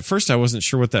 And at first, I wasn't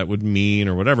sure what that would mean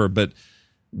or whatever. But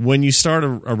when you start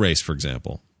a race, for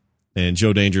example, and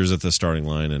Joe Danger's at the starting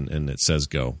line and it says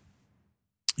go,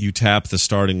 you tap the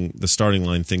starting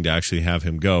line thing to actually have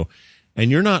him go, and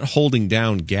you're not holding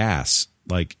down gas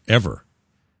like ever.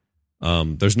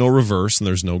 There's no reverse and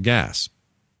there's no gas.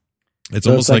 It's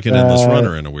almost like an endless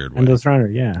runner in a weird way. Endless runner,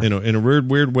 yeah. In a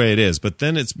weird way it is. But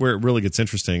then it's where it really gets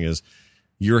interesting is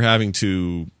you're having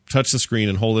to touch the screen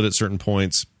and hold it at certain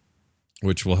points,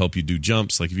 which will help you do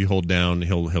jumps. Like if you hold down,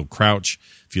 he'll crouch.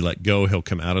 If you let go, he'll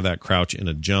come out of that crouch in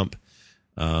a jump.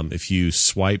 If you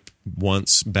swipe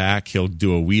once back, he'll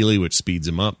do a wheelie, which speeds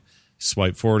him up.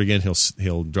 Swipe forward again,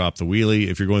 he'll drop the wheelie.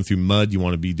 If you're going through mud, you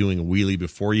want to be doing a wheelie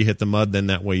before you hit the mud. Then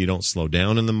that way you don't slow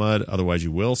down in the mud. Otherwise,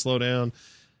 you will slow down.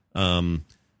 A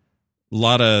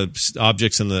lot of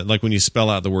objects like when you spell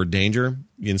out the word danger,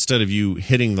 instead of you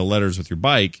hitting the letters with your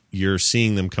bike, you're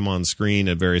seeing them come on screen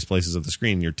at various places of the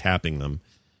screen. You're tapping them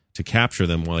to capture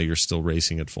them while you're still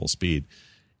racing at full speed.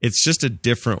 It's just a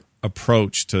different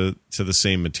approach to the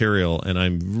same material, and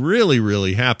I'm really,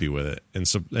 really happy with it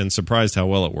and surprised how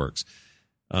well it works.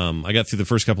 I got through the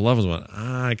first couple levels and went,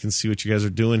 I can see what you guys are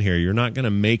doing here. You're not going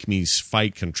to make me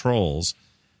fight controls.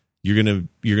 You're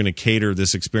gonna cater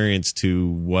this experience to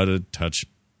what a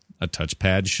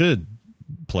touchpad should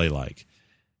play like.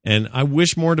 And I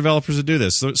wish more developers would do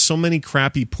this. So many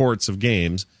crappy ports of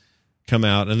games come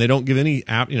out and they don't give any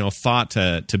thought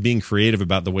to being creative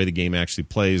about the way the game actually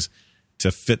plays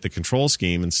to fit the control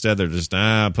scheme. Instead, they're just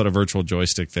put a virtual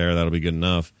joystick there, that'll be good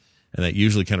enough, and that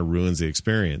usually kind of ruins the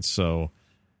experience. So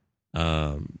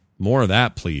more of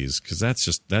that, please, because that's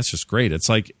just great. It's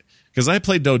like, because I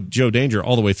played Joe Danger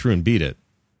all the way through and beat it,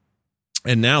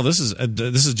 and now this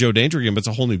is Joe Danger again, but it's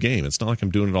a whole new game. It's not like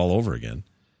I'm doing it all over again.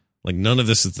 Like none of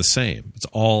this is the same. It's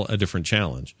all a different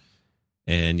challenge,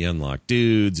 and you unlock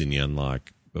dudes and you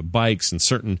unlock bikes and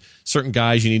certain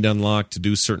guys you need to unlock to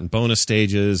do certain bonus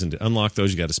stages, and to unlock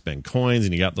those you got to spend coins,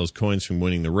 and you got those coins from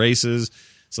winning the races.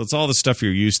 So it's all the stuff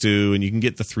you're used to, and you can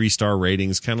get the 3-star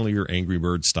ratings, kind of your Angry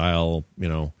Bird style,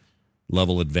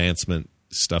 level advancement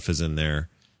stuff is in there,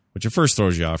 which at first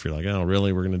throws you off. You're like, oh,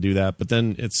 really? We're going to do that? But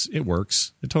then it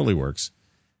works. It totally works.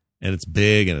 and it's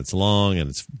big and it's long and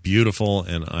it's beautiful,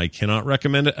 and I cannot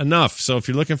recommend it enough. So if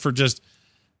you're looking for just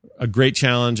a great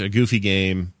challenge, a goofy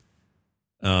game,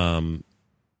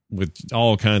 with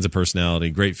all kinds of personality,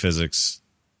 great physics,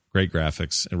 great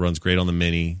graphics, it runs great on the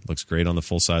Mini, looks great on the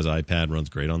full-size iPad, runs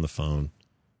great on the phone.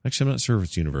 Actually, I'm not sure if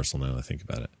it's universal now that I think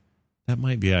about it. That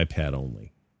might be iPad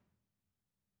only.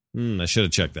 I should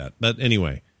have checked that. But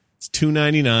anyway, it's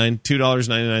 $2.99,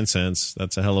 $2.99.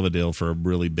 That's a hell of a deal for a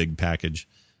really big package.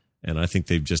 And I think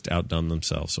they've just outdone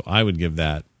themselves. So I would give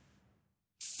that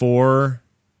 4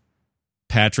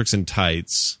 Patrick's and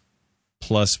Tights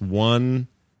plus one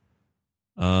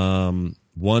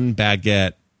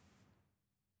baguette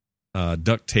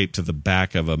duct tape to the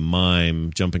back of a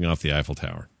mime jumping off the Eiffel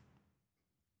Tower.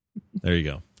 There you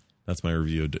go. That's my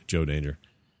review of Joe Danger.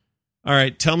 All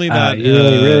right, tell me about... you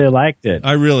really liked it.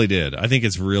 I really did. I think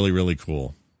it's really, really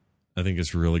cool. I think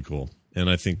it's really cool. And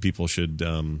I think people should...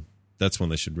 that's one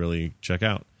they should really check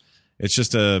out. It's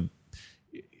just a...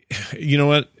 You know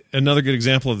what? Another good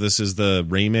example of this is the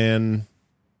Rayman...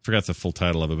 I forgot the full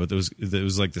title of it, but it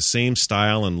was like the same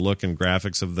style and look and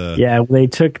graphics of the... Yeah, they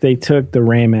took the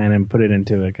Rayman and put it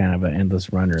into a kind of an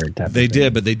endless runner type of thing. They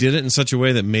did, but they did it in such a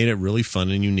way that made it really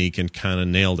fun and unique and kind of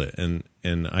nailed it.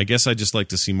 And I guess I just like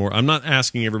to see more. I'm not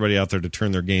asking everybody out there to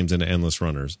turn their games into endless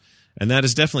runners. And that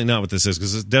is definitely not what this is,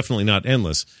 because it's definitely not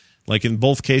endless. Like in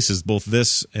both cases, both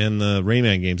this and the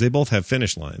Rayman games, they both have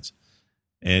finish lines.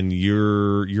 And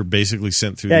you're basically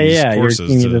sent through these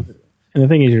courses. And the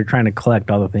thing is, you're trying to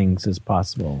collect all the things as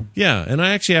possible. Yeah, and I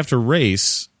actually have to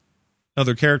race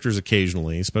other characters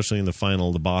occasionally, especially in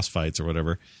the boss fights or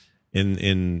whatever,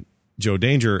 in Joe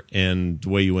Danger. And the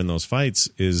way you win those fights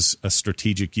is a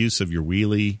strategic use of your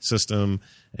wheelie system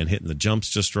and hitting the jumps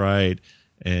just right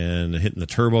and hitting the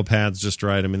turbo pads just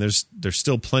right. I mean, there's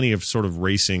still plenty of sort of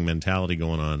racing mentality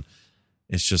going on.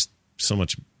 It's just so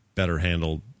much better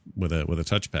handled with a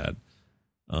touchpad.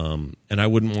 And I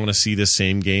wouldn't want to see this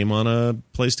same game on a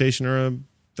PlayStation or a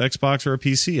Xbox or a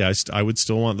PC. I would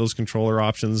still want those controller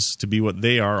options to be what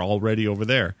they are already over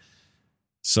there.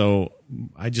 So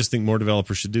I just think more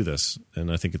developers should do this,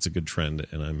 and I think it's a good trend,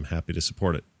 and I'm happy to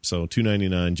support it. So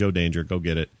 $2.99, Joe Danger, go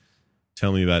get it.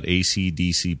 Tell me about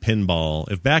AC/DC Pinball.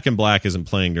 If Back in Black isn't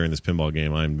playing during this pinball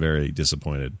game, I'm very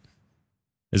disappointed.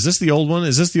 Is this the old one?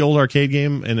 Is this the old arcade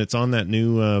game, and it's on that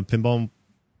new pinball?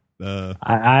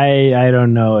 I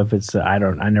don't know if it's I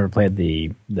never played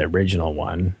the original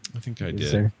one. I think I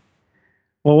did.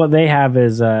 Well, what they have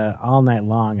is All Night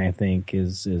Long, I think,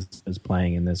 is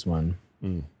playing in this one.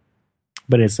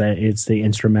 But it's the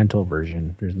instrumental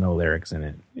version. There's no lyrics in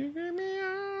it.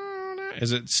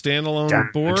 Is it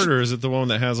standalone board, or is it the one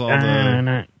that has all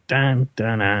the?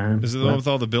 Is it the one with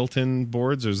all the built-in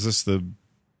boards, or is this the?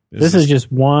 This is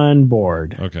just one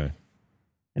board. Okay.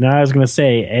 And I was going to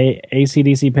say,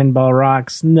 AC/DC Pinball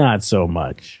rocks, not so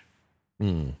much.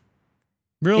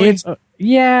 Really?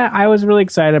 Yeah, I was really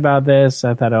excited about this.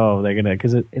 I thought, they're going to,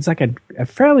 because it's like a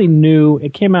fairly new,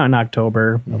 it came out in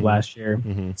October of last year.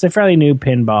 Mm-hmm. It's a fairly new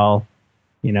pinball,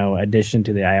 addition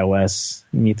to the iOS.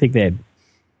 And you think they'd,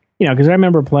 because I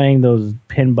remember playing those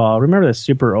remember the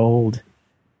super old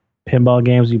pinball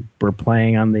games we were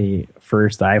playing on the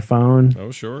first iPhone?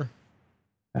 Oh, sure.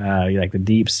 Like the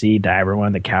Deep Sea Diver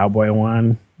one, the Cowboy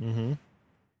one. Mm-hmm.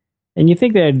 And you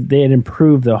think that they had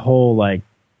improved the whole like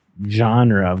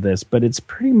genre of this, but it's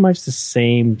pretty much the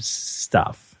same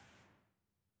stuff.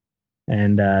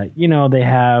 And they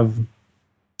have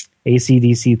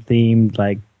AC/DC themed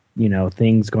like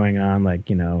things going on, like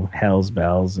Hell's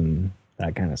Bells and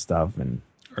that kind of stuff. And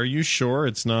are you sure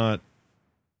it's not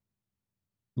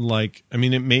like, I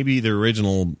mean, it may be the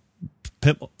original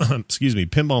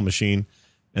pinball machine,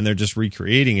 and they're just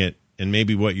recreating it, and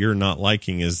maybe what you're not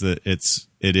liking is that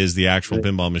it is the actual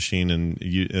pinball machine, and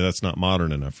that's not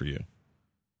modern enough for you.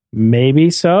 Maybe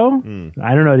so.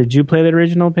 I don't know. Did you play the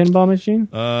original pinball machine?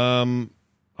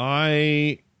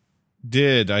 I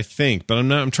did, I think, but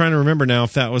I'm trying to remember now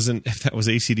if that was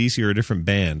AC/DC or a different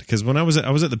band. Because when I was at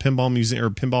the Pinball Museum or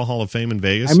Pinball Hall of Fame in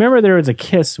Vegas, I remember there was a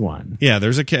Kiss one. Yeah,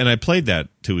 there's a Kiss, and I played that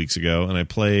 2 weeks ago, and I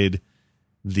played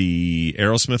the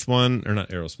Aerosmith one, or not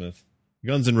Aerosmith.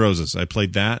 Guns N' Roses. I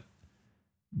played that,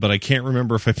 but I can't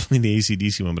remember if I played the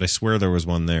AC/DC one, but I swear there was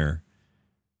one there.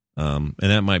 And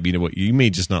that might be what you may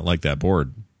just not like that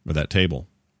board or that table.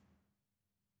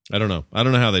 I don't know. I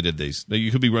don't know how they did these.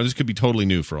 This could be totally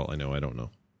new for all I know. I don't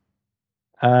know.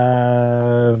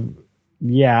 I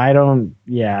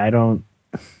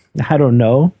don't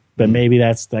know, but maybe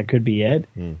that could be it.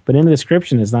 But in the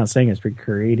description, it's not saying it's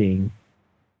recreating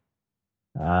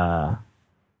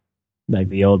like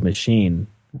the old machine,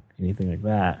 anything like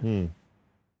that.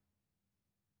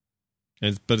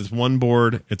 But it's one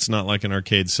board. It's not like an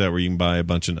arcade set where you can buy a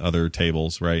bunch of other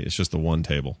tables, right? It's just the one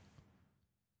table.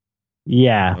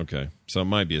 Yeah. Okay. So it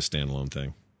might be a standalone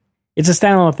thing. It's a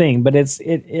standalone thing, but it's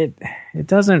the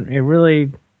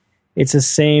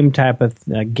same type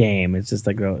of game. It's just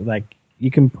like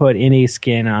you can put any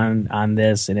skin on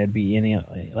this, and it'd be any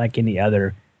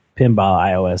other pinball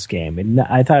iOS game. And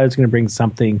I thought it was going to bring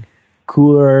something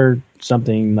cooler,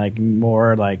 something like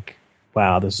more like,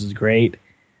 wow, this is great.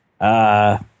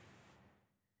 Yeah,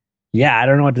 I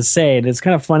don't know what to say. And it's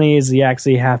kind of funny is you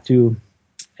actually have to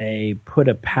put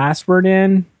a password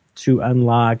in to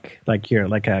unlock like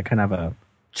a kind of a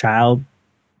child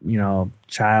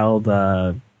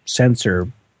sensor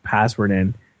password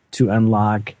in to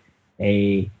unlock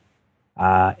a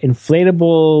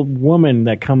inflatable woman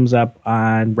that comes up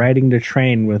on riding the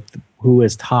train who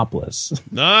is topless.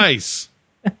 Nice.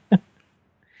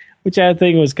 Which I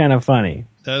think was kind of funny.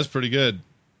 That was pretty good.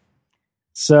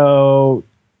 So,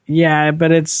 yeah,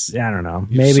 but it's, I don't know.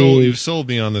 You've sold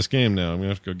me on this game now. I'm going to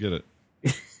have to go get it.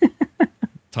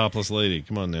 Topless lady.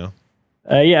 Come on now.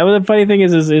 Yeah, well, the funny thing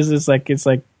is it's like,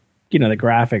 the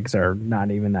graphics are not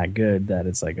even that good that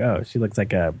it's like, oh, she looks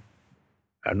like an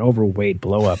overweight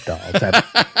blow-up doll type.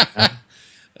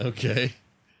 Okay.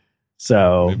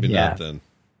 So, maybe yeah. not then.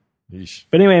 Yeesh.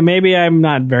 But anyway, maybe I'm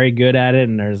not very good at it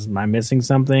and I'm missing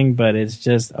something, but it's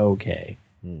just okay.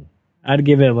 I'd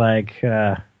give it like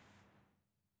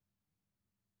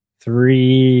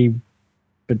 3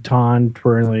 baton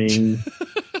twirling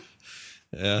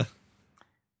yeah,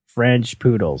 French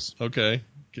poodles. Okay.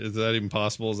 Is that even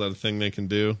possible? Is that a thing they can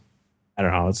do? I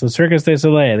don't know. It's a Circus du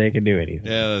Soleil. They can do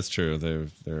anything. Yeah, that's true.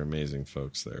 They're amazing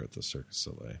folks there at the Circus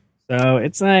du Soleil. So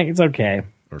it's okay.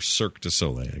 Or Cirque du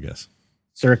Soleil, I guess.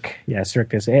 Cirque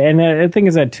du Soleil. And the thing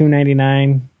is at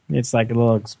 $2.99, it's like a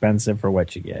little expensive for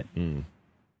what you get.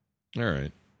 All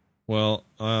right. Well,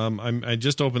 I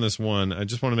just opened this one. I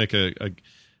just want to make a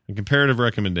comparative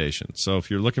recommendation. So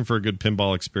if you're looking for a good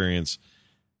pinball experience,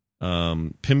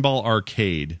 Pinball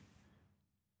Arcade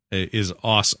is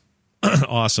awesome.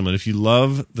 Awesome. And if you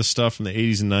love the stuff from the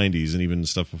 80s and 90s and even the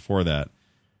stuff before that,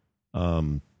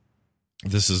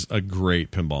 this is a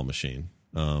great pinball machine.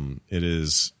 It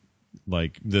is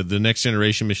like the Next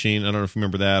Generation machine. I don't know if you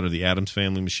remember that, or the Addams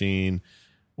Family machine,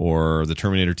 or the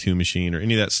Terminator 2 machine, or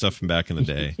any of that stuff from back in the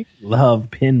day. Love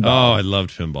pinball. Oh, I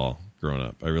loved pinball growing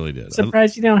up. I really did.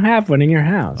 Surprised you don't have one in your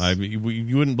house.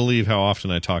 You wouldn't believe how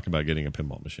often I talk about getting a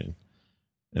pinball machine.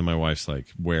 And my wife's like,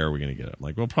 where are we going to get it? I'm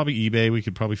like, well, probably eBay. We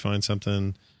could probably find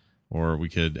something. Or we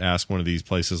could ask one of these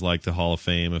places like the Hall of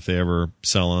Fame if they ever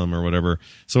sell them or whatever.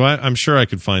 So I'm sure I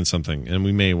could find something, and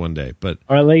we may one day.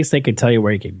 Or at least they could tell you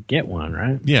where you could get one,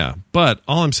 right? Yeah. But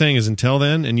all I'm saying is until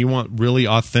then, and you want really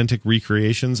authentic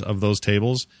recreations of those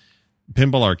tables,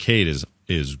 Pinball Arcade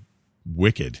is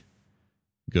wicked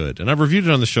good. And I've reviewed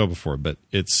it on the show before, but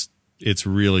it's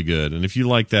really good. And if you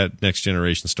like that Next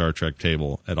Generation Star Trek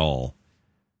table at all,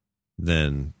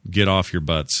 then get off your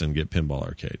butts and get Pinball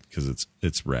Arcade, because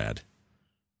it's rad.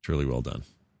 It's really well done.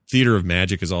 Theater of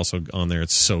Magic is also on there.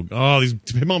 It's these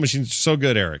pinball machines are so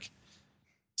good, Eric.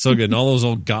 So good. And all those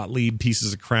old Gottlieb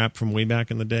pieces of crap from way back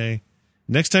in the day.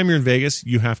 Next time you're in Vegas,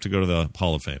 you have to go to the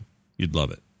Hall of Fame. You'd love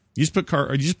it. You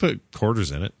just put quarters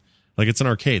in it. Like it's an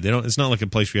arcade. It's not like a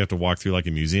place where you have to walk through like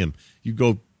a museum. You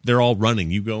go, they're all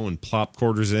running. You go and plop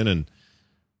quarters in and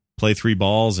play 3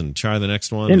 balls and try the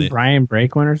next one. Didn't Brian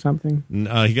break one or something?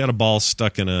 He got a ball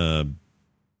stuck in I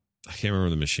can't remember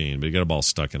the machine, but he got a ball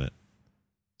stuck in it.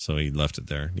 So he left it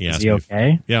there. Is he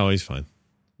okay? Yeah, he's fine.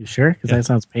 You sure? Because that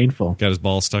sounds painful. Got his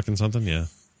ball stuck in something? Yeah.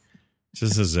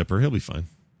 Just a zipper. He'll be fine.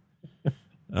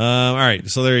 All right.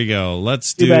 So there you go.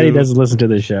 Let's do... Too bad he doesn't listen to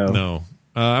the show. No.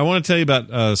 I want to tell you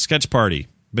about Sketch Party.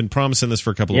 Been promising this for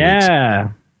a couple of weeks.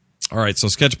 Yeah. All right. So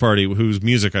Sketch Party, whose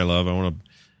music I love. I want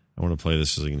to play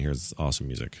this so you can hear this awesome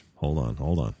music. Hold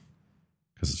on.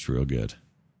 Because it's real good.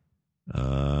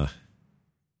 I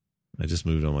just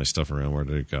moved all my stuff around. Where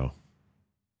did it go?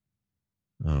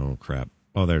 Oh, crap.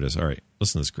 Oh, there it is. All right.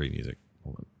 Listen to this great music.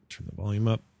 Hold on. Turn the volume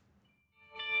up.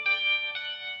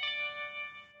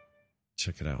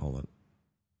 Check it out. Hold on.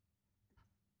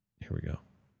 Here we go.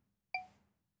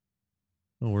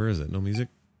 Oh, where is it? No music?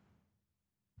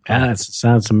 That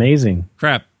sounds amazing.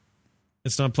 Crap.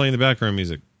 It's not playing the background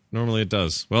music. Normally it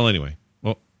does. Well, anyway.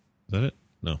 Oh, is that it?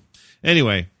 No.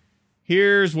 Anyway,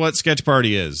 here's what Sketch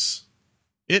Party is.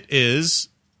 It is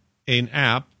an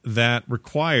app that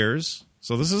requires...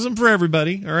 So this isn't for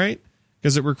everybody, all right?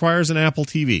 Because it requires an Apple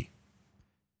TV.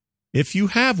 If you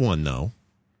have one, though,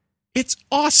 it's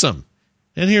awesome.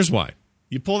 And here's why.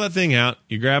 You pull that thing out,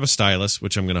 you grab a stylus,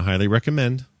 which I'm going to highly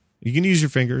recommend. You can use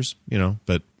your fingers,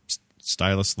 but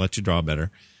Stylus lets you draw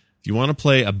better. If you want to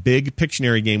play a big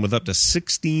Pictionary game with up to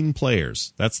 16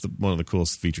 players, that's one of the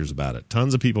coolest features about it.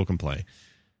 Tons of people can play.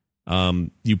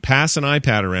 You pass an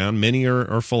iPad around, mini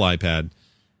or full iPad,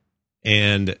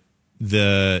 and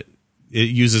it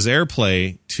uses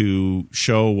AirPlay to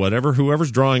show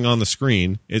whoever's drawing on the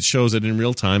screen. It shows it in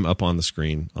real time up on the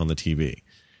screen on the TV,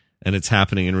 and it's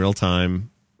happening in real time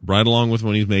right along with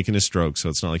when he's making his stroke. So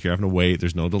it's not like you're having to wait.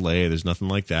 There's no delay. There's nothing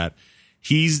like that.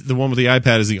 He's the one with the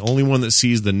iPad is the only one that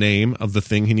sees the name of the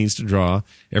thing he needs to draw.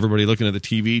 Everybody looking at the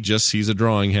TV just sees a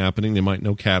drawing happening. They might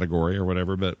know category or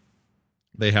whatever, but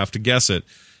they have to guess it.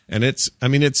 And it's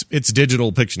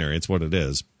digital Pictionary. It's what it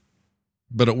is.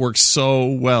 But it works so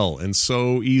well and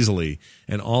so easily.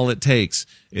 And all it takes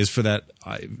is for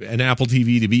an Apple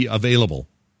TV to be available.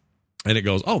 And it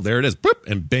goes, oh, there it is. Boop,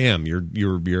 and bam, you're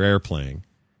AirPlaying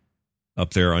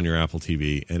up there on your Apple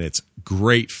TV. And it's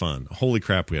great fun. Holy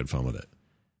crap, we had fun with it.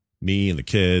 Me and the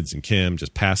kids and Kim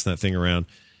just passing that thing around.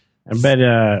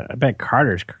 I bet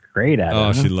Carter's great at it.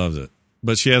 Oh, she loves it.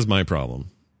 But she has my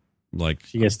problem. Like,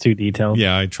 she gets too detailed.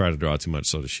 Yeah, I try to draw too much,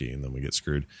 so does she, and then we get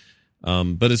screwed.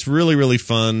 But it's really, really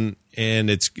fun, and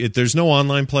there's no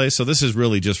online play, so this is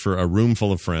really just for a room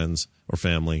full of friends or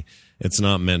family. It's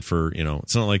not meant for,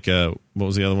 it's not like, what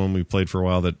was the other one we played for a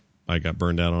while that I got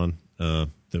burned out on?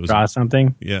 Draw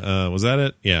something? Yeah, was that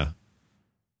it? Yeah.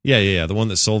 Yeah. The one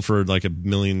that sold for like $1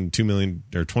 million, $2 million,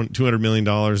 or $200 million,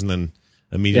 and then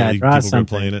immediately people were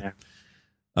playing it.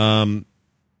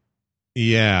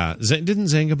 Yeah. Didn't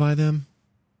Zynga buy them?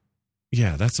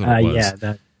 Yeah, that's what it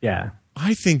was. Yeah.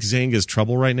 I think Zynga's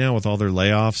trouble right now with all their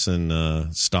layoffs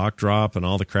and stock drop and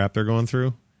all the crap they're going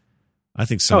through. I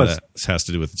think some of that has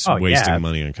to do with wasting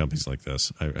money on companies like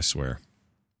this. I swear.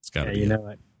 It's got to be. You know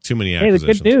what? Too many acquisitions.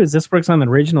 Hey, the good news, this works on the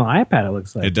original iPad, it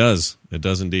looks like. It does. It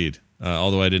does indeed.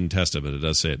 Although I didn't test it, but it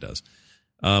does say it does.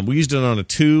 We used it on a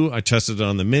 2. I tested it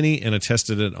on the Mini, and I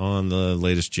tested it on the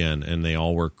latest gen, and they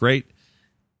all work great.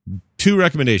 2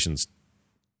 recommendations.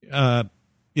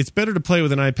 It's better to play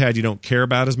with an iPad you don't care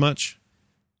about as much,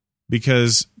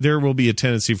 because there will be a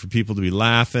tendency for people to be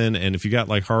laughing, and if you got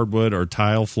like hardwood or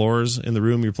tile floors in the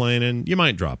room you're playing in, you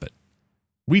might drop it.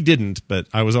 We didn't, but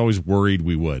I was always worried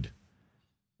we would.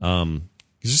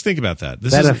 Just think about that.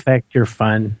 Does that affect your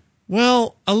fun?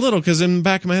 Well, a little, because in the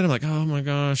back of my head, I'm like, oh my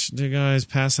gosh, you guys,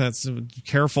 pass that,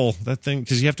 careful, that thing,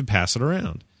 because you have to pass it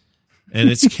around. And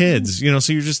it's kids,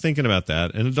 so you're just thinking about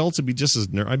that. And adults would be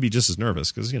I'd be just as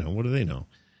nervous, because, what do they know?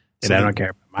 So I don't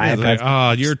care. They're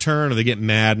like, your turn, or they get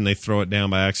mad and they throw it down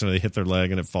by accident, or they hit their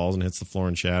leg and it falls and hits the floor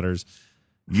and shatters.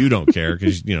 You don't care,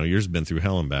 because, yours has been through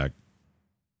hell and back.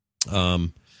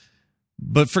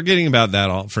 But forgetting about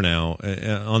that all for now,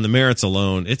 on the merits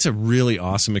alone, it's a really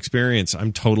awesome experience.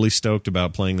 I'm totally stoked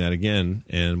about playing that again,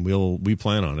 and we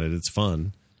plan on it. It's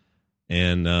fun,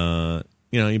 and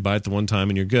you buy it the one time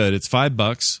and you're good. It's $5,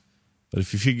 but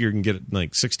if you figure you can get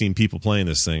like 16 people playing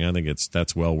this thing, I think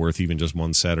that's well worth even just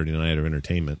one Saturday night of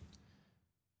entertainment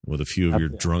with a few of your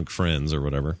drunk friends or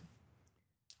whatever.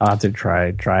 I'll have to try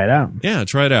it out. Yeah,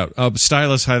 try it out.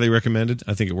 Stylus, highly recommended.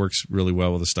 I think it works really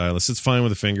well with a stylus. It's fine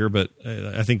with a finger, but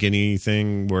I think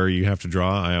anything where you have to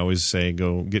draw, I always say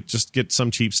get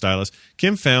some cheap stylus.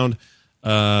 Kim found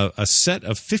a set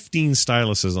of 15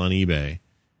 styluses on eBay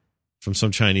from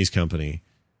some Chinese company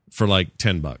for like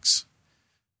 $10.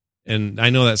 And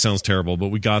I know that sounds terrible, but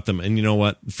we got them. And you know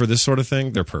what? For this sort of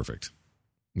thing, they're perfect.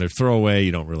 They're throwaway.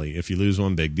 You don't really, if you lose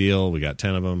one, big deal. We got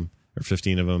 10 of them or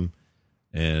 15 of them.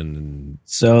 And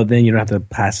so then you don't have to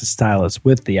pass the stylus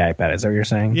with the iPad. Is that what you're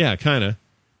saying? Yeah, kind of.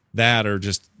 That, or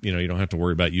just, you don't have to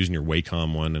worry about using your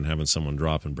Wacom one and having someone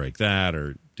drop and break that,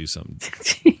 or do something,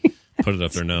 put it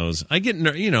up their nose. I get,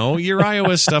 your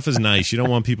iOS stuff is nice. You don't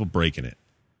want people breaking it.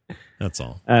 That's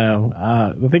all.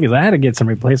 The thing is, I had to get some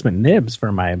replacement nibs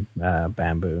for my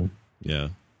Bamboo. Yeah.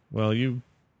 Well, you're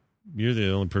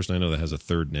the only person I know that has a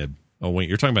third nib. Oh, wait,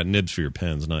 you're talking about nibs for your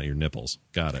pens, not your nipples.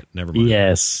 Got it. Never mind.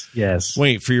 Yes.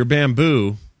 Wait, for your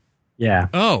Bamboo? Yeah.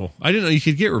 Oh, I didn't know you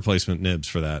could get replacement nibs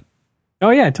for that. Oh,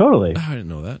 yeah, totally. Oh, I didn't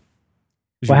know that.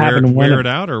 Did what you happened wear it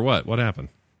out, or what? What happened?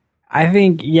 I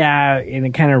think, and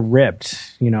it kind of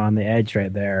ripped, on the edge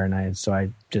right there. And I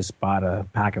just bought a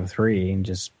pack of 3 and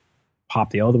just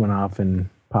popped the old one off and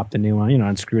popped the new one,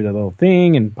 unscrew the little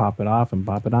thing and pop it off and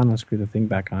pop it on and screw the thing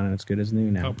back on, and it's good as new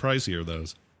now. How pricey are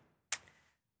those?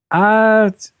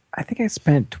 I think I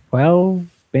spent $12,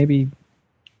 maybe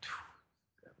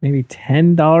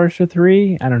 $10 for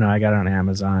 3. I don't know. I got it on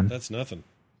Amazon. That's nothing.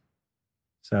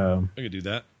 So I could do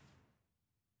that.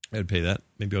 I'd pay that.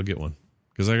 Maybe I'll get one,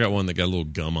 because I got one that got a little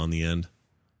gum on the end.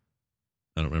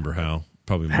 I don't remember how.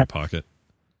 Probably in my pocket.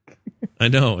 I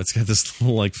know. It's got this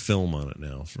little like film on it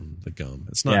now from the gum.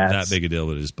 It's not that big a deal,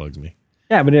 but it just bugs me.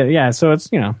 Yeah, but so it's,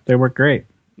 they work great.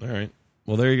 All right.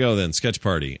 Well, there you go then. Sketch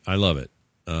Party. I love it.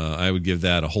 I would give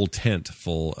that a whole tent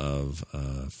full of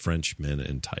French men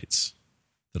in tights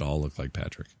that all look like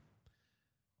Patrick.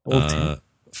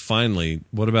 Finally,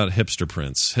 what about Hipster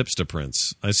Prince? Hipster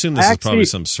Prince. I assume this is probably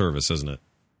some service, isn't it?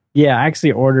 Yeah, I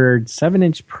actually ordered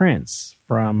 7-inch prints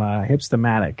from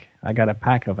Hipstamatic. I got a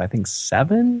pack of, I think,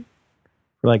 7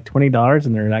 for like $20,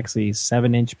 and they're actually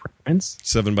 7-inch prints.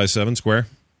 7x7 square?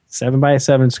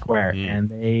 7x7 square, and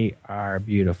they are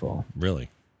beautiful. Really?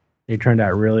 They turned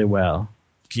out really well.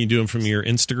 Can you do them from your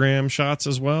Instagram shots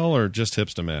as well, or just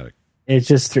Hipstamatic? It's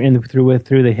just through the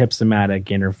Hipstamatic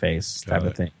interface type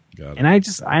of thing. Got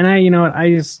it. And you know what?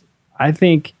 I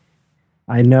think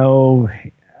I know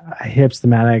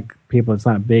Hipstamatic people. It's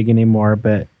not big anymore,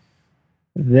 but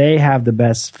they have the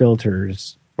best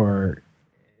filters for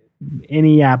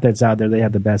any app that's out there. They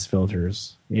have the best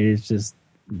filters. It is just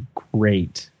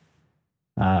great.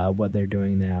 What they're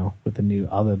doing now with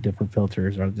all the different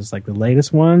filters are just like the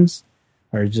latest ones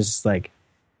are just like,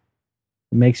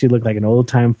 it makes you look like an old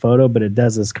time photo, but it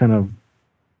does this kind of,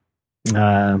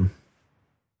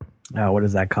 what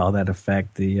does that call that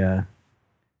effect? The,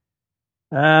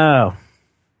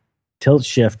 tilt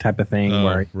shift type of thing.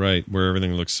 Where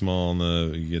everything looks small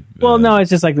and you get. No,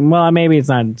 it's just like, maybe it's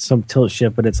not some tilt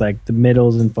shift, but it's like the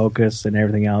middle's in focus and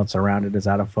everything else around it is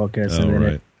out of focus. Oh, and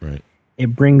then right.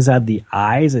 It brings out the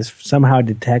eyes. It somehow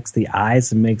detects the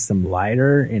eyes and makes them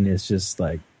lighter, and it's just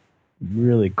like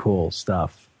really cool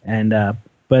stuff. And I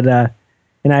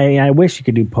wish you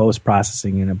could do post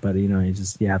processing in it, but you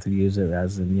have to use it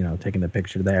as in taking the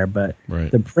picture there. But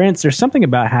the prints, there's something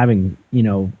about having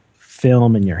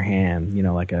film in your hand,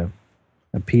 like a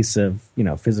piece of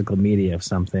physical media of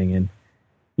something, and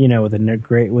with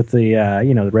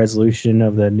the resolution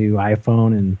of the new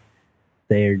iPhone, and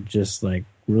they're just like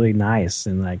really nice.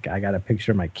 And like I got a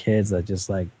picture of my kids that just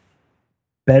like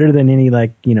better than any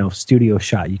studio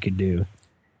shot you could do,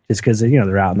 just because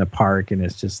they're out in the park and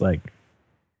it's just like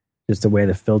just the way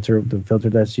the filter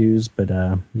that's used. But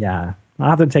I'll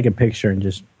have to take a picture and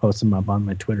just post them up on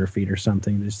my Twitter feed or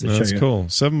something just to show you. That's cool.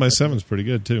 7x7 is pretty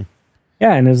good too.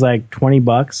 Yeah, and it's like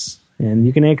 $20, and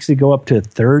you can actually go up to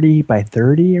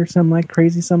 30x30 or something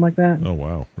like that. Oh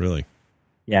wow, really?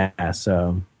 Yeah.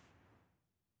 So,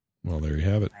 well, there you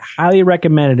have it. I highly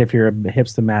recommend it if you're a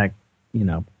Hipstamatic,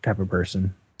 type of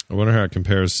person. I wonder how it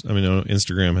compares. I mean,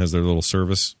 Instagram has their little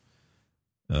service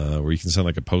where you can send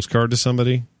like a postcard to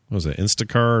somebody. What was it,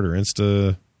 Instacart or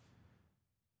Insta?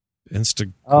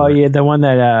 Oh yeah, the one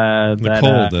that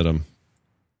Nicole did them.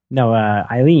 No,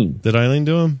 Eileen. Did Eileen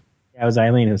do them? Yeah, it was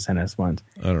Eileen who sent us ones.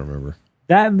 I don't remember.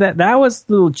 That was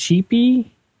a little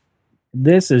cheapy.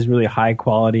 This is really high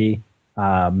quality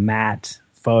matte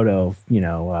photo,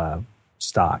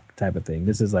 stock type of thing.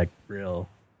 This is like real,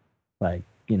 like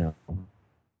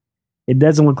it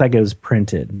doesn't look like it was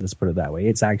printed. Let's put it that way.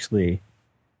 It's actually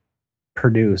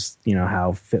produced.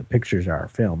 How pictures are,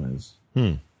 film is.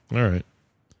 All right.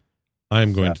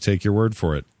 I'm going to take your word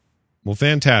for it. Well,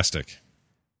 fantastic.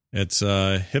 It's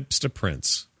Hipster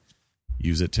Prince.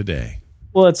 Use it today.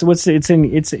 Well, it's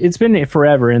been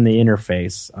forever in the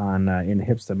interface on in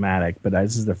Hipstamatic, but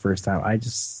this is the first time I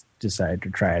just decided to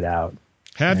try it out.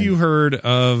 Have you heard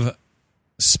of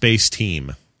Space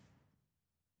Team?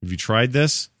 Have you tried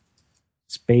this?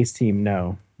 Space Team,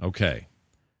 no. Okay.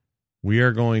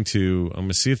 I'm going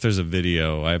to see if there's a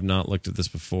video. I have not looked at this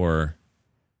before.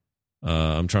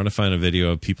 I'm trying to find a video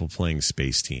of people playing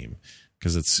Space Team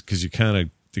because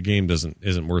the game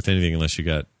isn't worth anything unless you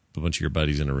got a bunch of your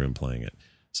buddies in a room playing it.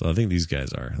 So I think these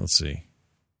guys are. Let's see.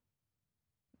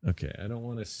 Okay, I don't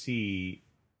want to see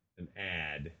an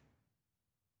ad.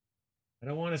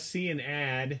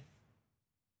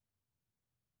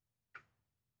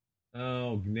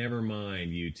 Oh, never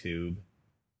mind, YouTube.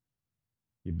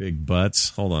 You big butts.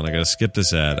 Hold on, I gotta skip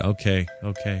this ad. Okay.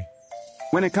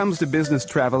 When it comes to business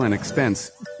travel and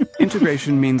expense,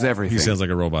 integration means everything. He sounds like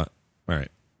a robot. All right.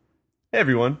 Hey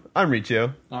everyone, I'm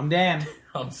Richo. I'm Dan.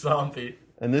 I'm Zombie.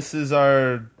 And this is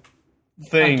our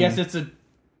thing. I guess it's a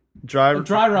dry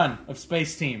run of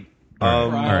Space Team. All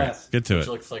right. Get to Which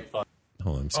it. looks like fun.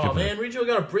 Hold on. Skip Oh man, Richo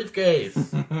got a briefcase.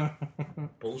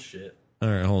 Bullshit. All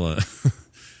right, hold on.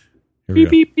 Here we go.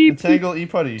 Beep beep. Entangle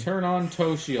e-putty. Turn on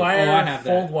toe shield. Fire I have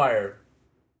fold that. wire.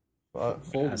 Fold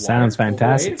wire. Sounds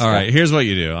fantastic. All right, here's what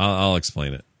you do. I'll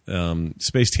explain it.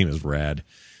 Space Team is rad.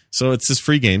 So it's this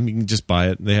free game. You can just buy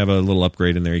it. They have a little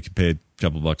upgrade in there you can pay a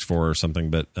couple bucks for or something,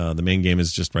 but the main game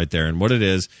is just right there. And what it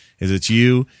is it's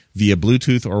you via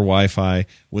Bluetooth or Wi-Fi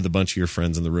with a bunch of your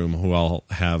friends in the room who all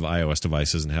have iOS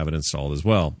devices and have it installed as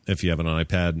well. If you have an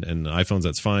iPad and iPhones,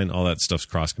 that's fine. All that stuff's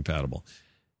cross-compatible.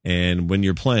 And when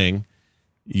you're playing,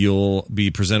 you'll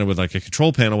be presented with like a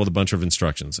control panel with a bunch of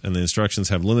instructions. And the instructions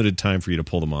have limited time for you to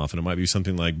pull them off. And it might be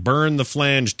something like burn the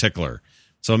flange tickler.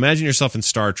 So imagine yourself in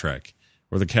Star Trek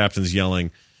where the captain's yelling,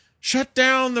 shut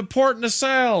down the port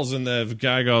nacelles. And the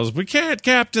guy goes, we can't,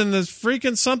 Captain. There's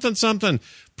freaking something.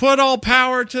 Put all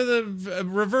power to the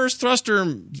reverse thruster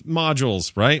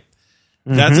modules, right?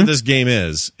 Mm-hmm. That's what this game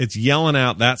is. It's yelling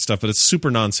out that stuff, but it's super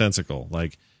nonsensical.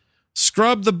 Like,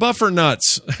 scrub the buffer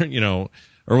nuts,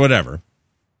 or whatever.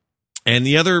 And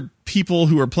the other people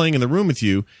who are playing in the room with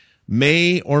you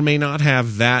may or may not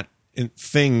have that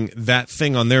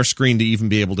thing on their screen to even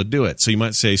be able to do it. So you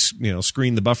might say,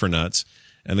 screen the buffer nuts,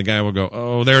 and the guy will go,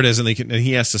 oh, there it is, and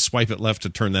he has to swipe it left to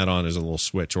turn that on as a little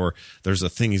switch. Or there's a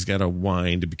thing he's got to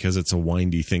wind because it's a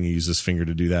windy thing. He uses his finger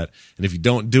to do that. And if you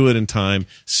don't do it in time,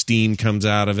 steam comes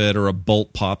out of it, or a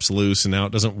bolt pops loose, and now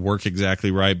it doesn't work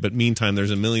exactly right. But meantime, there's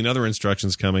a million other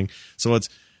instructions coming. So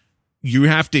you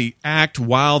have to act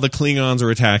while the Klingons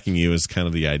are attacking you is kind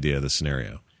of the idea of the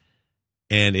scenario.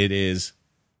 And it is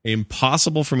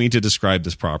impossible for me to describe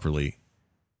this properly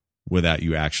without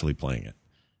you actually playing it.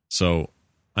 So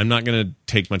I'm not going to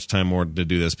take much time more to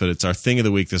do this, but it's our thing of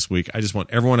the week this week. I just want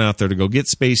everyone out there to go get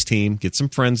Space Team, get some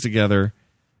friends together.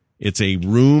 It's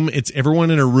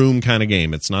everyone in a room kind of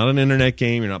game. It's not an internet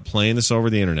game. You're not playing this over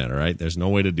the internet, all right? There's no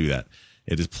way to do that.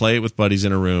 It is play it with buddies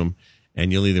in a room,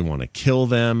 and you'll either want to kill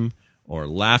them or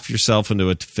laugh yourself into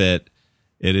a fit.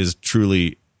 It is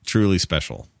truly, truly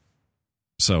special.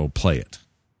 So play it.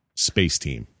 Space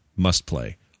Team. Must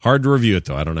play. Hard to review it,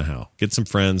 though. I don't know how. Get some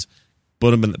friends.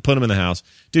 Put them in the house.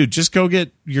 Dude, just go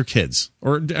get your kids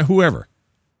or whoever.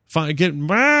 Get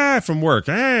from work.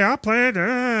 Hey, I'll play it.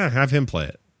 Have him play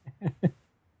it.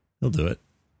 He'll do it.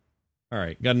 All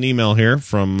right. Got an email here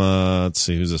from, let's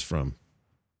see, who's this from?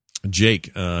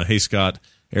 Jake. Hey, Scott,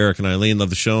 Eric, and Eileen.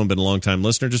 Love the show and been a long-time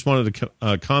listener. Just wanted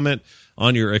to comment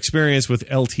on your experience with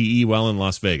LTE while in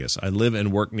Las Vegas. I live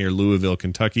and work near Louisville,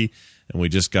 Kentucky, and we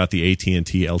just got the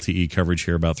AT&T LTE coverage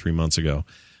here about 3 months ago.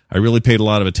 I really paid a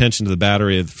lot of attention to the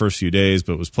battery the first few days,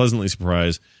 but was pleasantly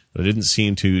surprised that it didn't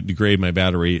seem to degrade my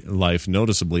battery life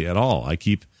noticeably at all. I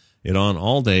keep it on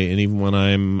all day, and even when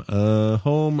I'm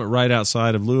home right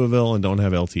outside of Louisville and don't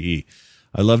have LTE.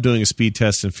 I love doing a speed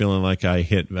test and feeling like I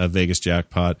hit a Vegas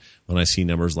jackpot when I see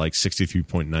numbers like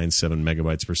 63.97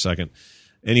 megabytes per second.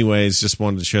 Anyways, just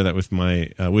wanted to share that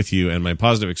with you and my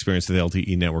positive experience with the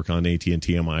LTE network on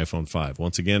AT&T on my iPhone 5.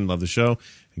 Once again, love the show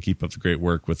and keep up the great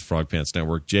work with Frog Pants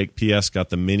Network. Jake, P.S.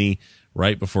 got the Mini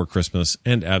right before Christmas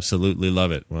and absolutely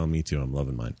love it. Well, me too. I'm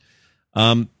loving mine.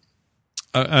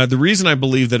 The reason I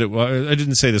believe that I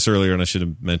didn't say this earlier and I should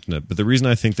have mentioned it, but the reason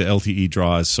I think the LTE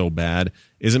draw is so bad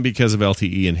isn't because of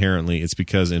LTE inherently. It's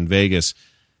because in Vegas,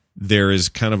 there is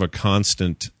kind of a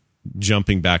constant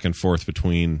jumping back and forth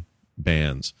between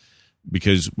bands,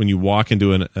 because when you walk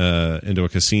into a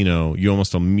casino, you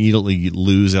almost immediately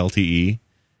lose LTE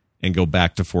and go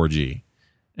back to 4G.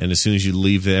 And as soon as you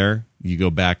leave there, you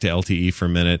go back to LTE for a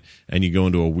minute and you go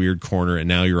into a weird corner and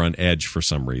now you're on edge for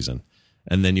some reason.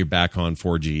 And then you're back on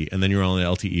 4G, and then you're on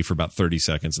LTE for about 30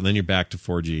 seconds, and then you're back to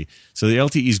 4G. So the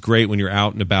LTE is great when you're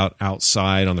out and about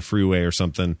outside on the freeway or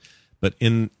something, but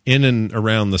in and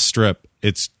around the strip,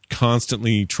 it's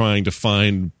constantly trying to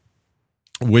find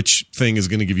which thing is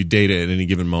going to give you data at any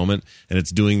given moment, and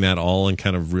it's doing that all in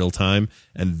kind of real time,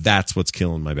 and that's what's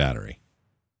killing my battery.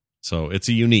 So it's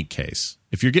a unique case.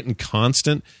 If you're getting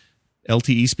constant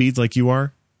LTE speeds like you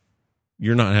are,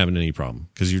 you're not having any problem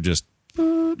because you're just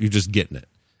getting it.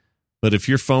 But if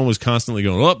your phone was constantly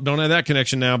going, oh, don't have that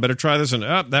connection now, better try this one.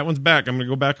 Oh, that one's back. I'm going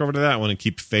to go back over to that one and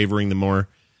keep favoring the more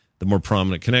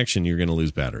prominent connection, you're going to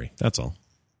lose battery. That's all.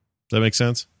 Does that make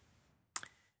sense?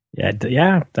 Yeah,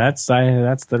 that's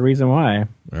the reason why.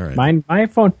 All right.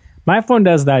 My phone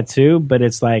does that too, but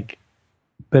it's like,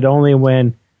 but only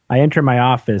when I enter my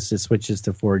office, it switches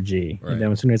to 4G. Right. And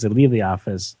then as soon as I leave the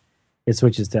office, it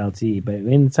switches to LTE. But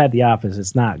inside the office,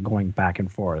 it's not going back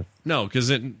and forth. No, because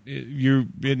it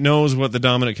knows what the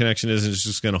dominant connection is, and it's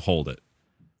just going to hold it.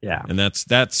 Yeah, and that's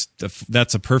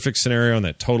a perfect scenario, and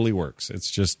that totally works. It's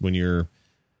just when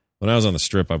I was on the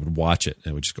strip, I would watch it,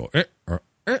 and it would just go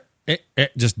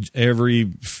just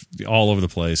all over the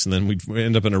place, and then we'd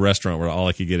end up in a restaurant where all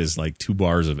I could get is like 2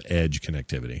 bars of edge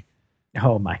connectivity.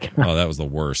 Oh my god! Oh, that was the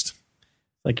worst.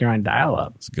 Like you're on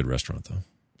dial-up. It's a good restaurant though.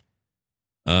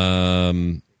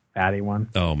 fatty one.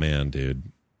 Oh man, dude.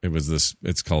 It was this,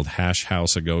 it's called Hash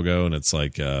House A Go-Go, and it's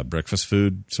like breakfast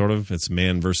food, sort of. It's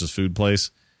man versus food place.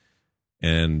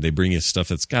 And they bring you stuff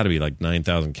that's got to be like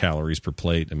 9,000 calories per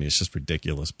plate. I mean, it's just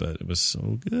ridiculous, but it was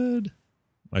so good.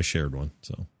 I shared one,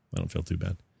 so I don't feel too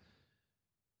bad.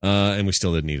 And we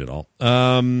still didn't eat it all.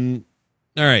 All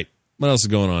right. What else is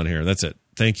going on here? That's it.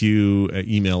 Thank you,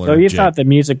 emailer. So you Jake. thought the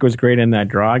music was great in that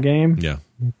draw game? Yeah.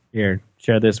 Here,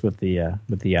 share this with the audience.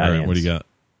 All right, what do you got?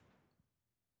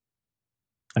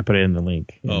 I put it in the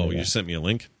link. Oh, you sent me a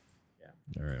link?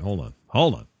 Yeah. All right, hold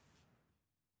on.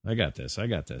 I got this.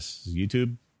 This is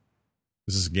YouTube?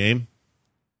 Is this a game?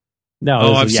 No.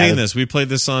 Oh, I've seen this. We played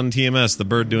this on TMS, the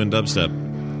bird doing dubstep.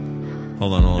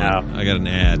 Hold on. No. I got an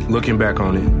ad. Looking back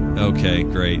on it. Okay,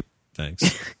 great. Thanks.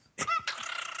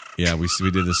 Yeah, we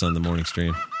did this on the morning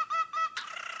stream.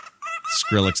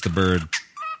 Skrillex the bird.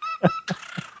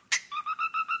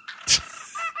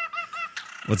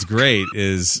 What's great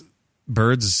is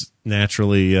birds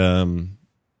naturally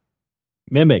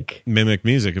mimic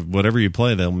music. Whatever you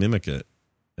play, they'll mimic it.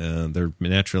 They're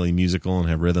naturally musical and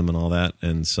have rhythm and all that.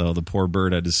 And so the poor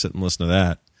bird had to sit and listen to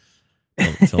that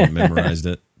until it memorized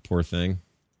it. Poor thing.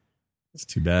 It's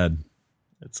too bad.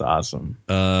 It's awesome.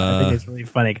 I think it's really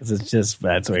funny because it's just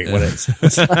that's what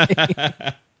it's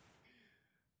like.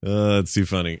 It's too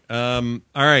funny. All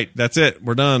right, that's it.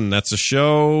 We're done. That's a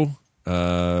show.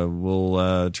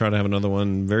 We'll try to have another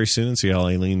one very soon and see how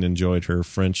Aileen enjoyed her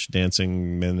French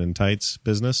dancing men in tights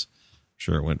business. I'm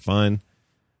sure it went fine.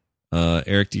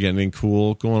 Eric, do you got anything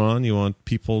cool going on you want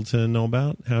people to know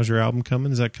about? How's your album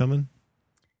coming? Is that coming?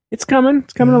 It's coming.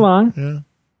 It's coming along. Yeah.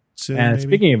 Soon, And maybe?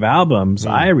 speaking of albums,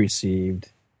 I received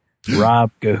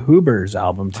Rob Gehuber's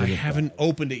album I today. haven't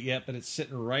opened it yet, but it's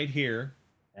sitting right here.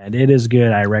 And it is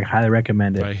good. I highly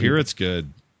recommend it. I hear it's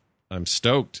good. I'm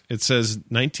stoked. It says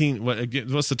 19.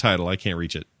 What's the title? I can't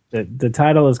reach it. The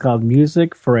title is called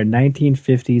Music for a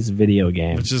 1950s Video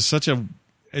Game. Which is it's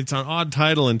an odd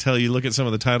title until you look at some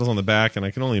of the titles on the back, and I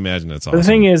can only imagine it's awesome. The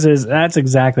thing is that's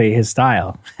exactly his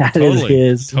style. That is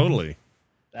his. Totally.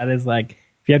 That is like,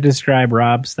 if you have to describe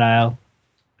Rob's style,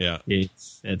 Yeah.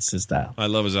 it's his style. I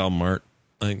love his album art.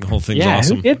 I think the whole thing's Yeah,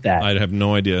 awesome. who did that? I have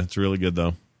no idea. It's really good,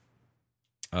 though.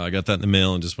 I got that in the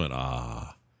mail and just went,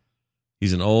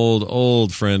 He's an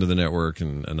old friend of the network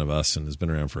and of us, and has been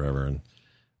around forever. And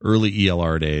early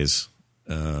ELR days.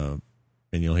 And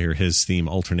you'll hear his theme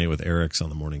alternate with Eric's on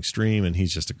the morning stream, and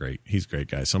he's a great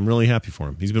guy. So I'm really happy for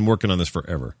him. He's been working on this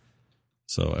forever.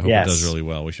 So I hope it does really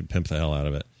well. We should pimp the hell out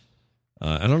of it.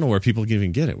 I don't know where people can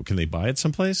even get it. Can they buy it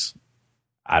someplace?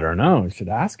 I don't know. You should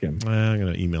ask him. I'm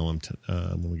going to email him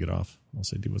when we get off. I'll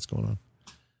say, dude, what's going on?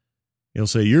 He'll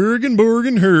say, Jürgen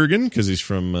Borgen Hergen, because he's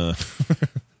from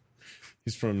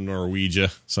he's from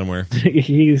Norwegia somewhere.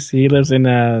 he lives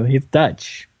in he's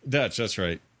Dutch. Dutch, that's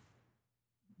right.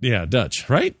 Yeah, Dutch,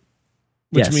 right?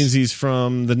 Which Yes. means he's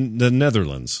from the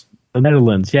Netherlands. The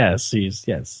Netherlands, yes.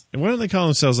 And why don't they call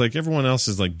themselves like everyone else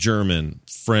is like German,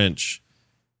 French,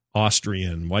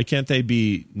 Austrian? Why can't they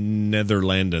be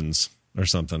Netherlandans or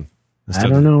something? I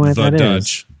don't know what the that is.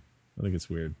 Dutch. I think it's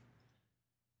weird.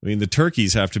 I mean, the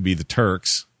turkeys have to be the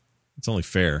Turks. It's only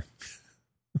fair.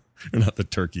 Or not the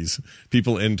turkeys.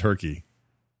 People in Turkey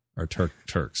are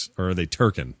Turks. Or are they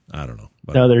Turkin? I don't know.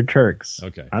 But, No, they're Turks.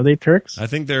 Okay. Are they Turks? I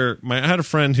think I had a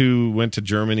friend who went to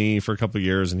Germany for a couple of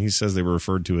years, and he says they were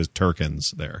referred to as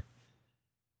Turkins there.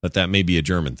 But that may be a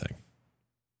German thing.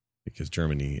 Because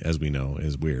Germany, as we know,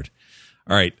 is weird.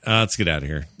 All right, let's get out of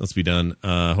here. Let's be done.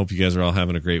 Hope you guys are all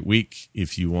having a great week.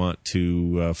 If you want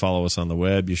to follow us on the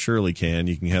web, you surely can.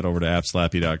 You can head over to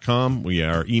appslappy.com. We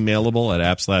are emailable at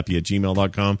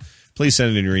appslappy@gmail.com. Please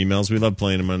send in your emails. We love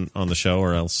playing them on the show,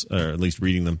 or at least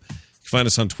reading them. You can find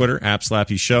us on Twitter,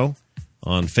 AppSlappyShow,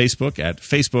 on Facebook at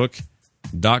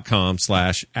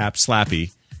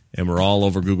facebook.com/appslappy, and we're all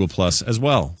over Google Plus as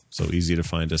well. So easy to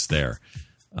find us there.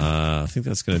 I think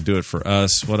that's going to do it for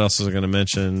us. What else was I going to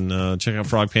mention? Check out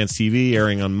Frog Pants TV,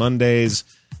 airing on Mondays.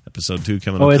 Episode 2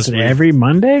 coming up Oh, this it's week. every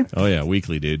Monday? Oh, yeah,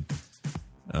 weekly, dude.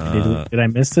 Did I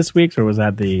miss this week's, or was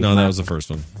that the... No, that was the first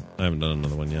one. I haven't done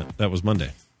another one yet. That was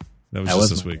Monday. That was just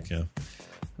this Monday. week,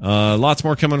 yeah. Lots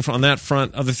more coming on that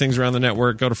front. Other things around the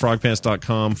network. Go to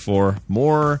frogpants.com for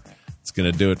more. It's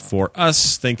going to do it for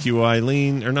us. Thank you,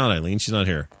 Eileen. Or not Eileen. She's not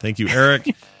here. Thank you,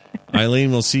 Eric.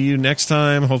 Eileen, we'll see you next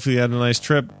time. Hopefully you had a nice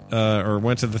trip or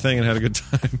went to the thing and had a good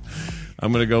time.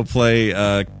 I'm going to go play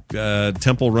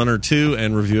Temple Runner 2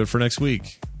 and review it for next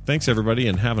week. Thanks, everybody,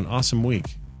 and have an awesome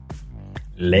week.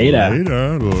 Later.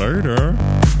 Later.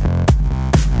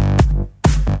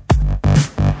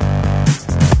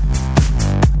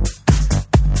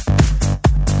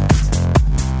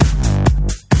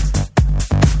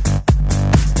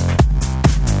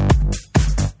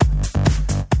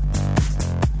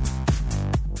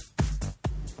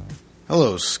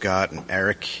 Hello, Scott and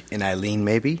Eric and Eileen,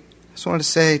 maybe. Just wanted to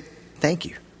say thank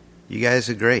you. You guys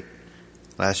are great.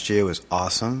 Last year was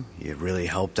awesome. You really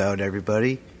helped out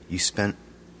everybody. You spent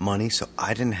money so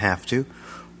I didn't have to,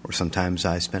 or sometimes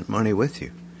I spent money with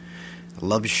you. I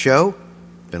love your show.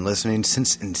 Been listening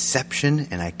since inception,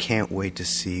 and I can't wait to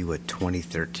see what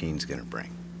 2013 is going to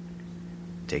bring.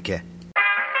 Take care.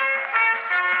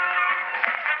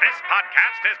 This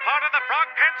podcast is part of the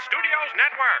Frog Pants Studios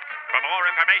Network. For more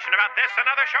information about this and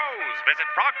other shows, visit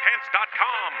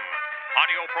frogpants.com.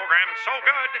 Audio program so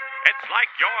good, it's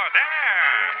like you're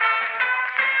there.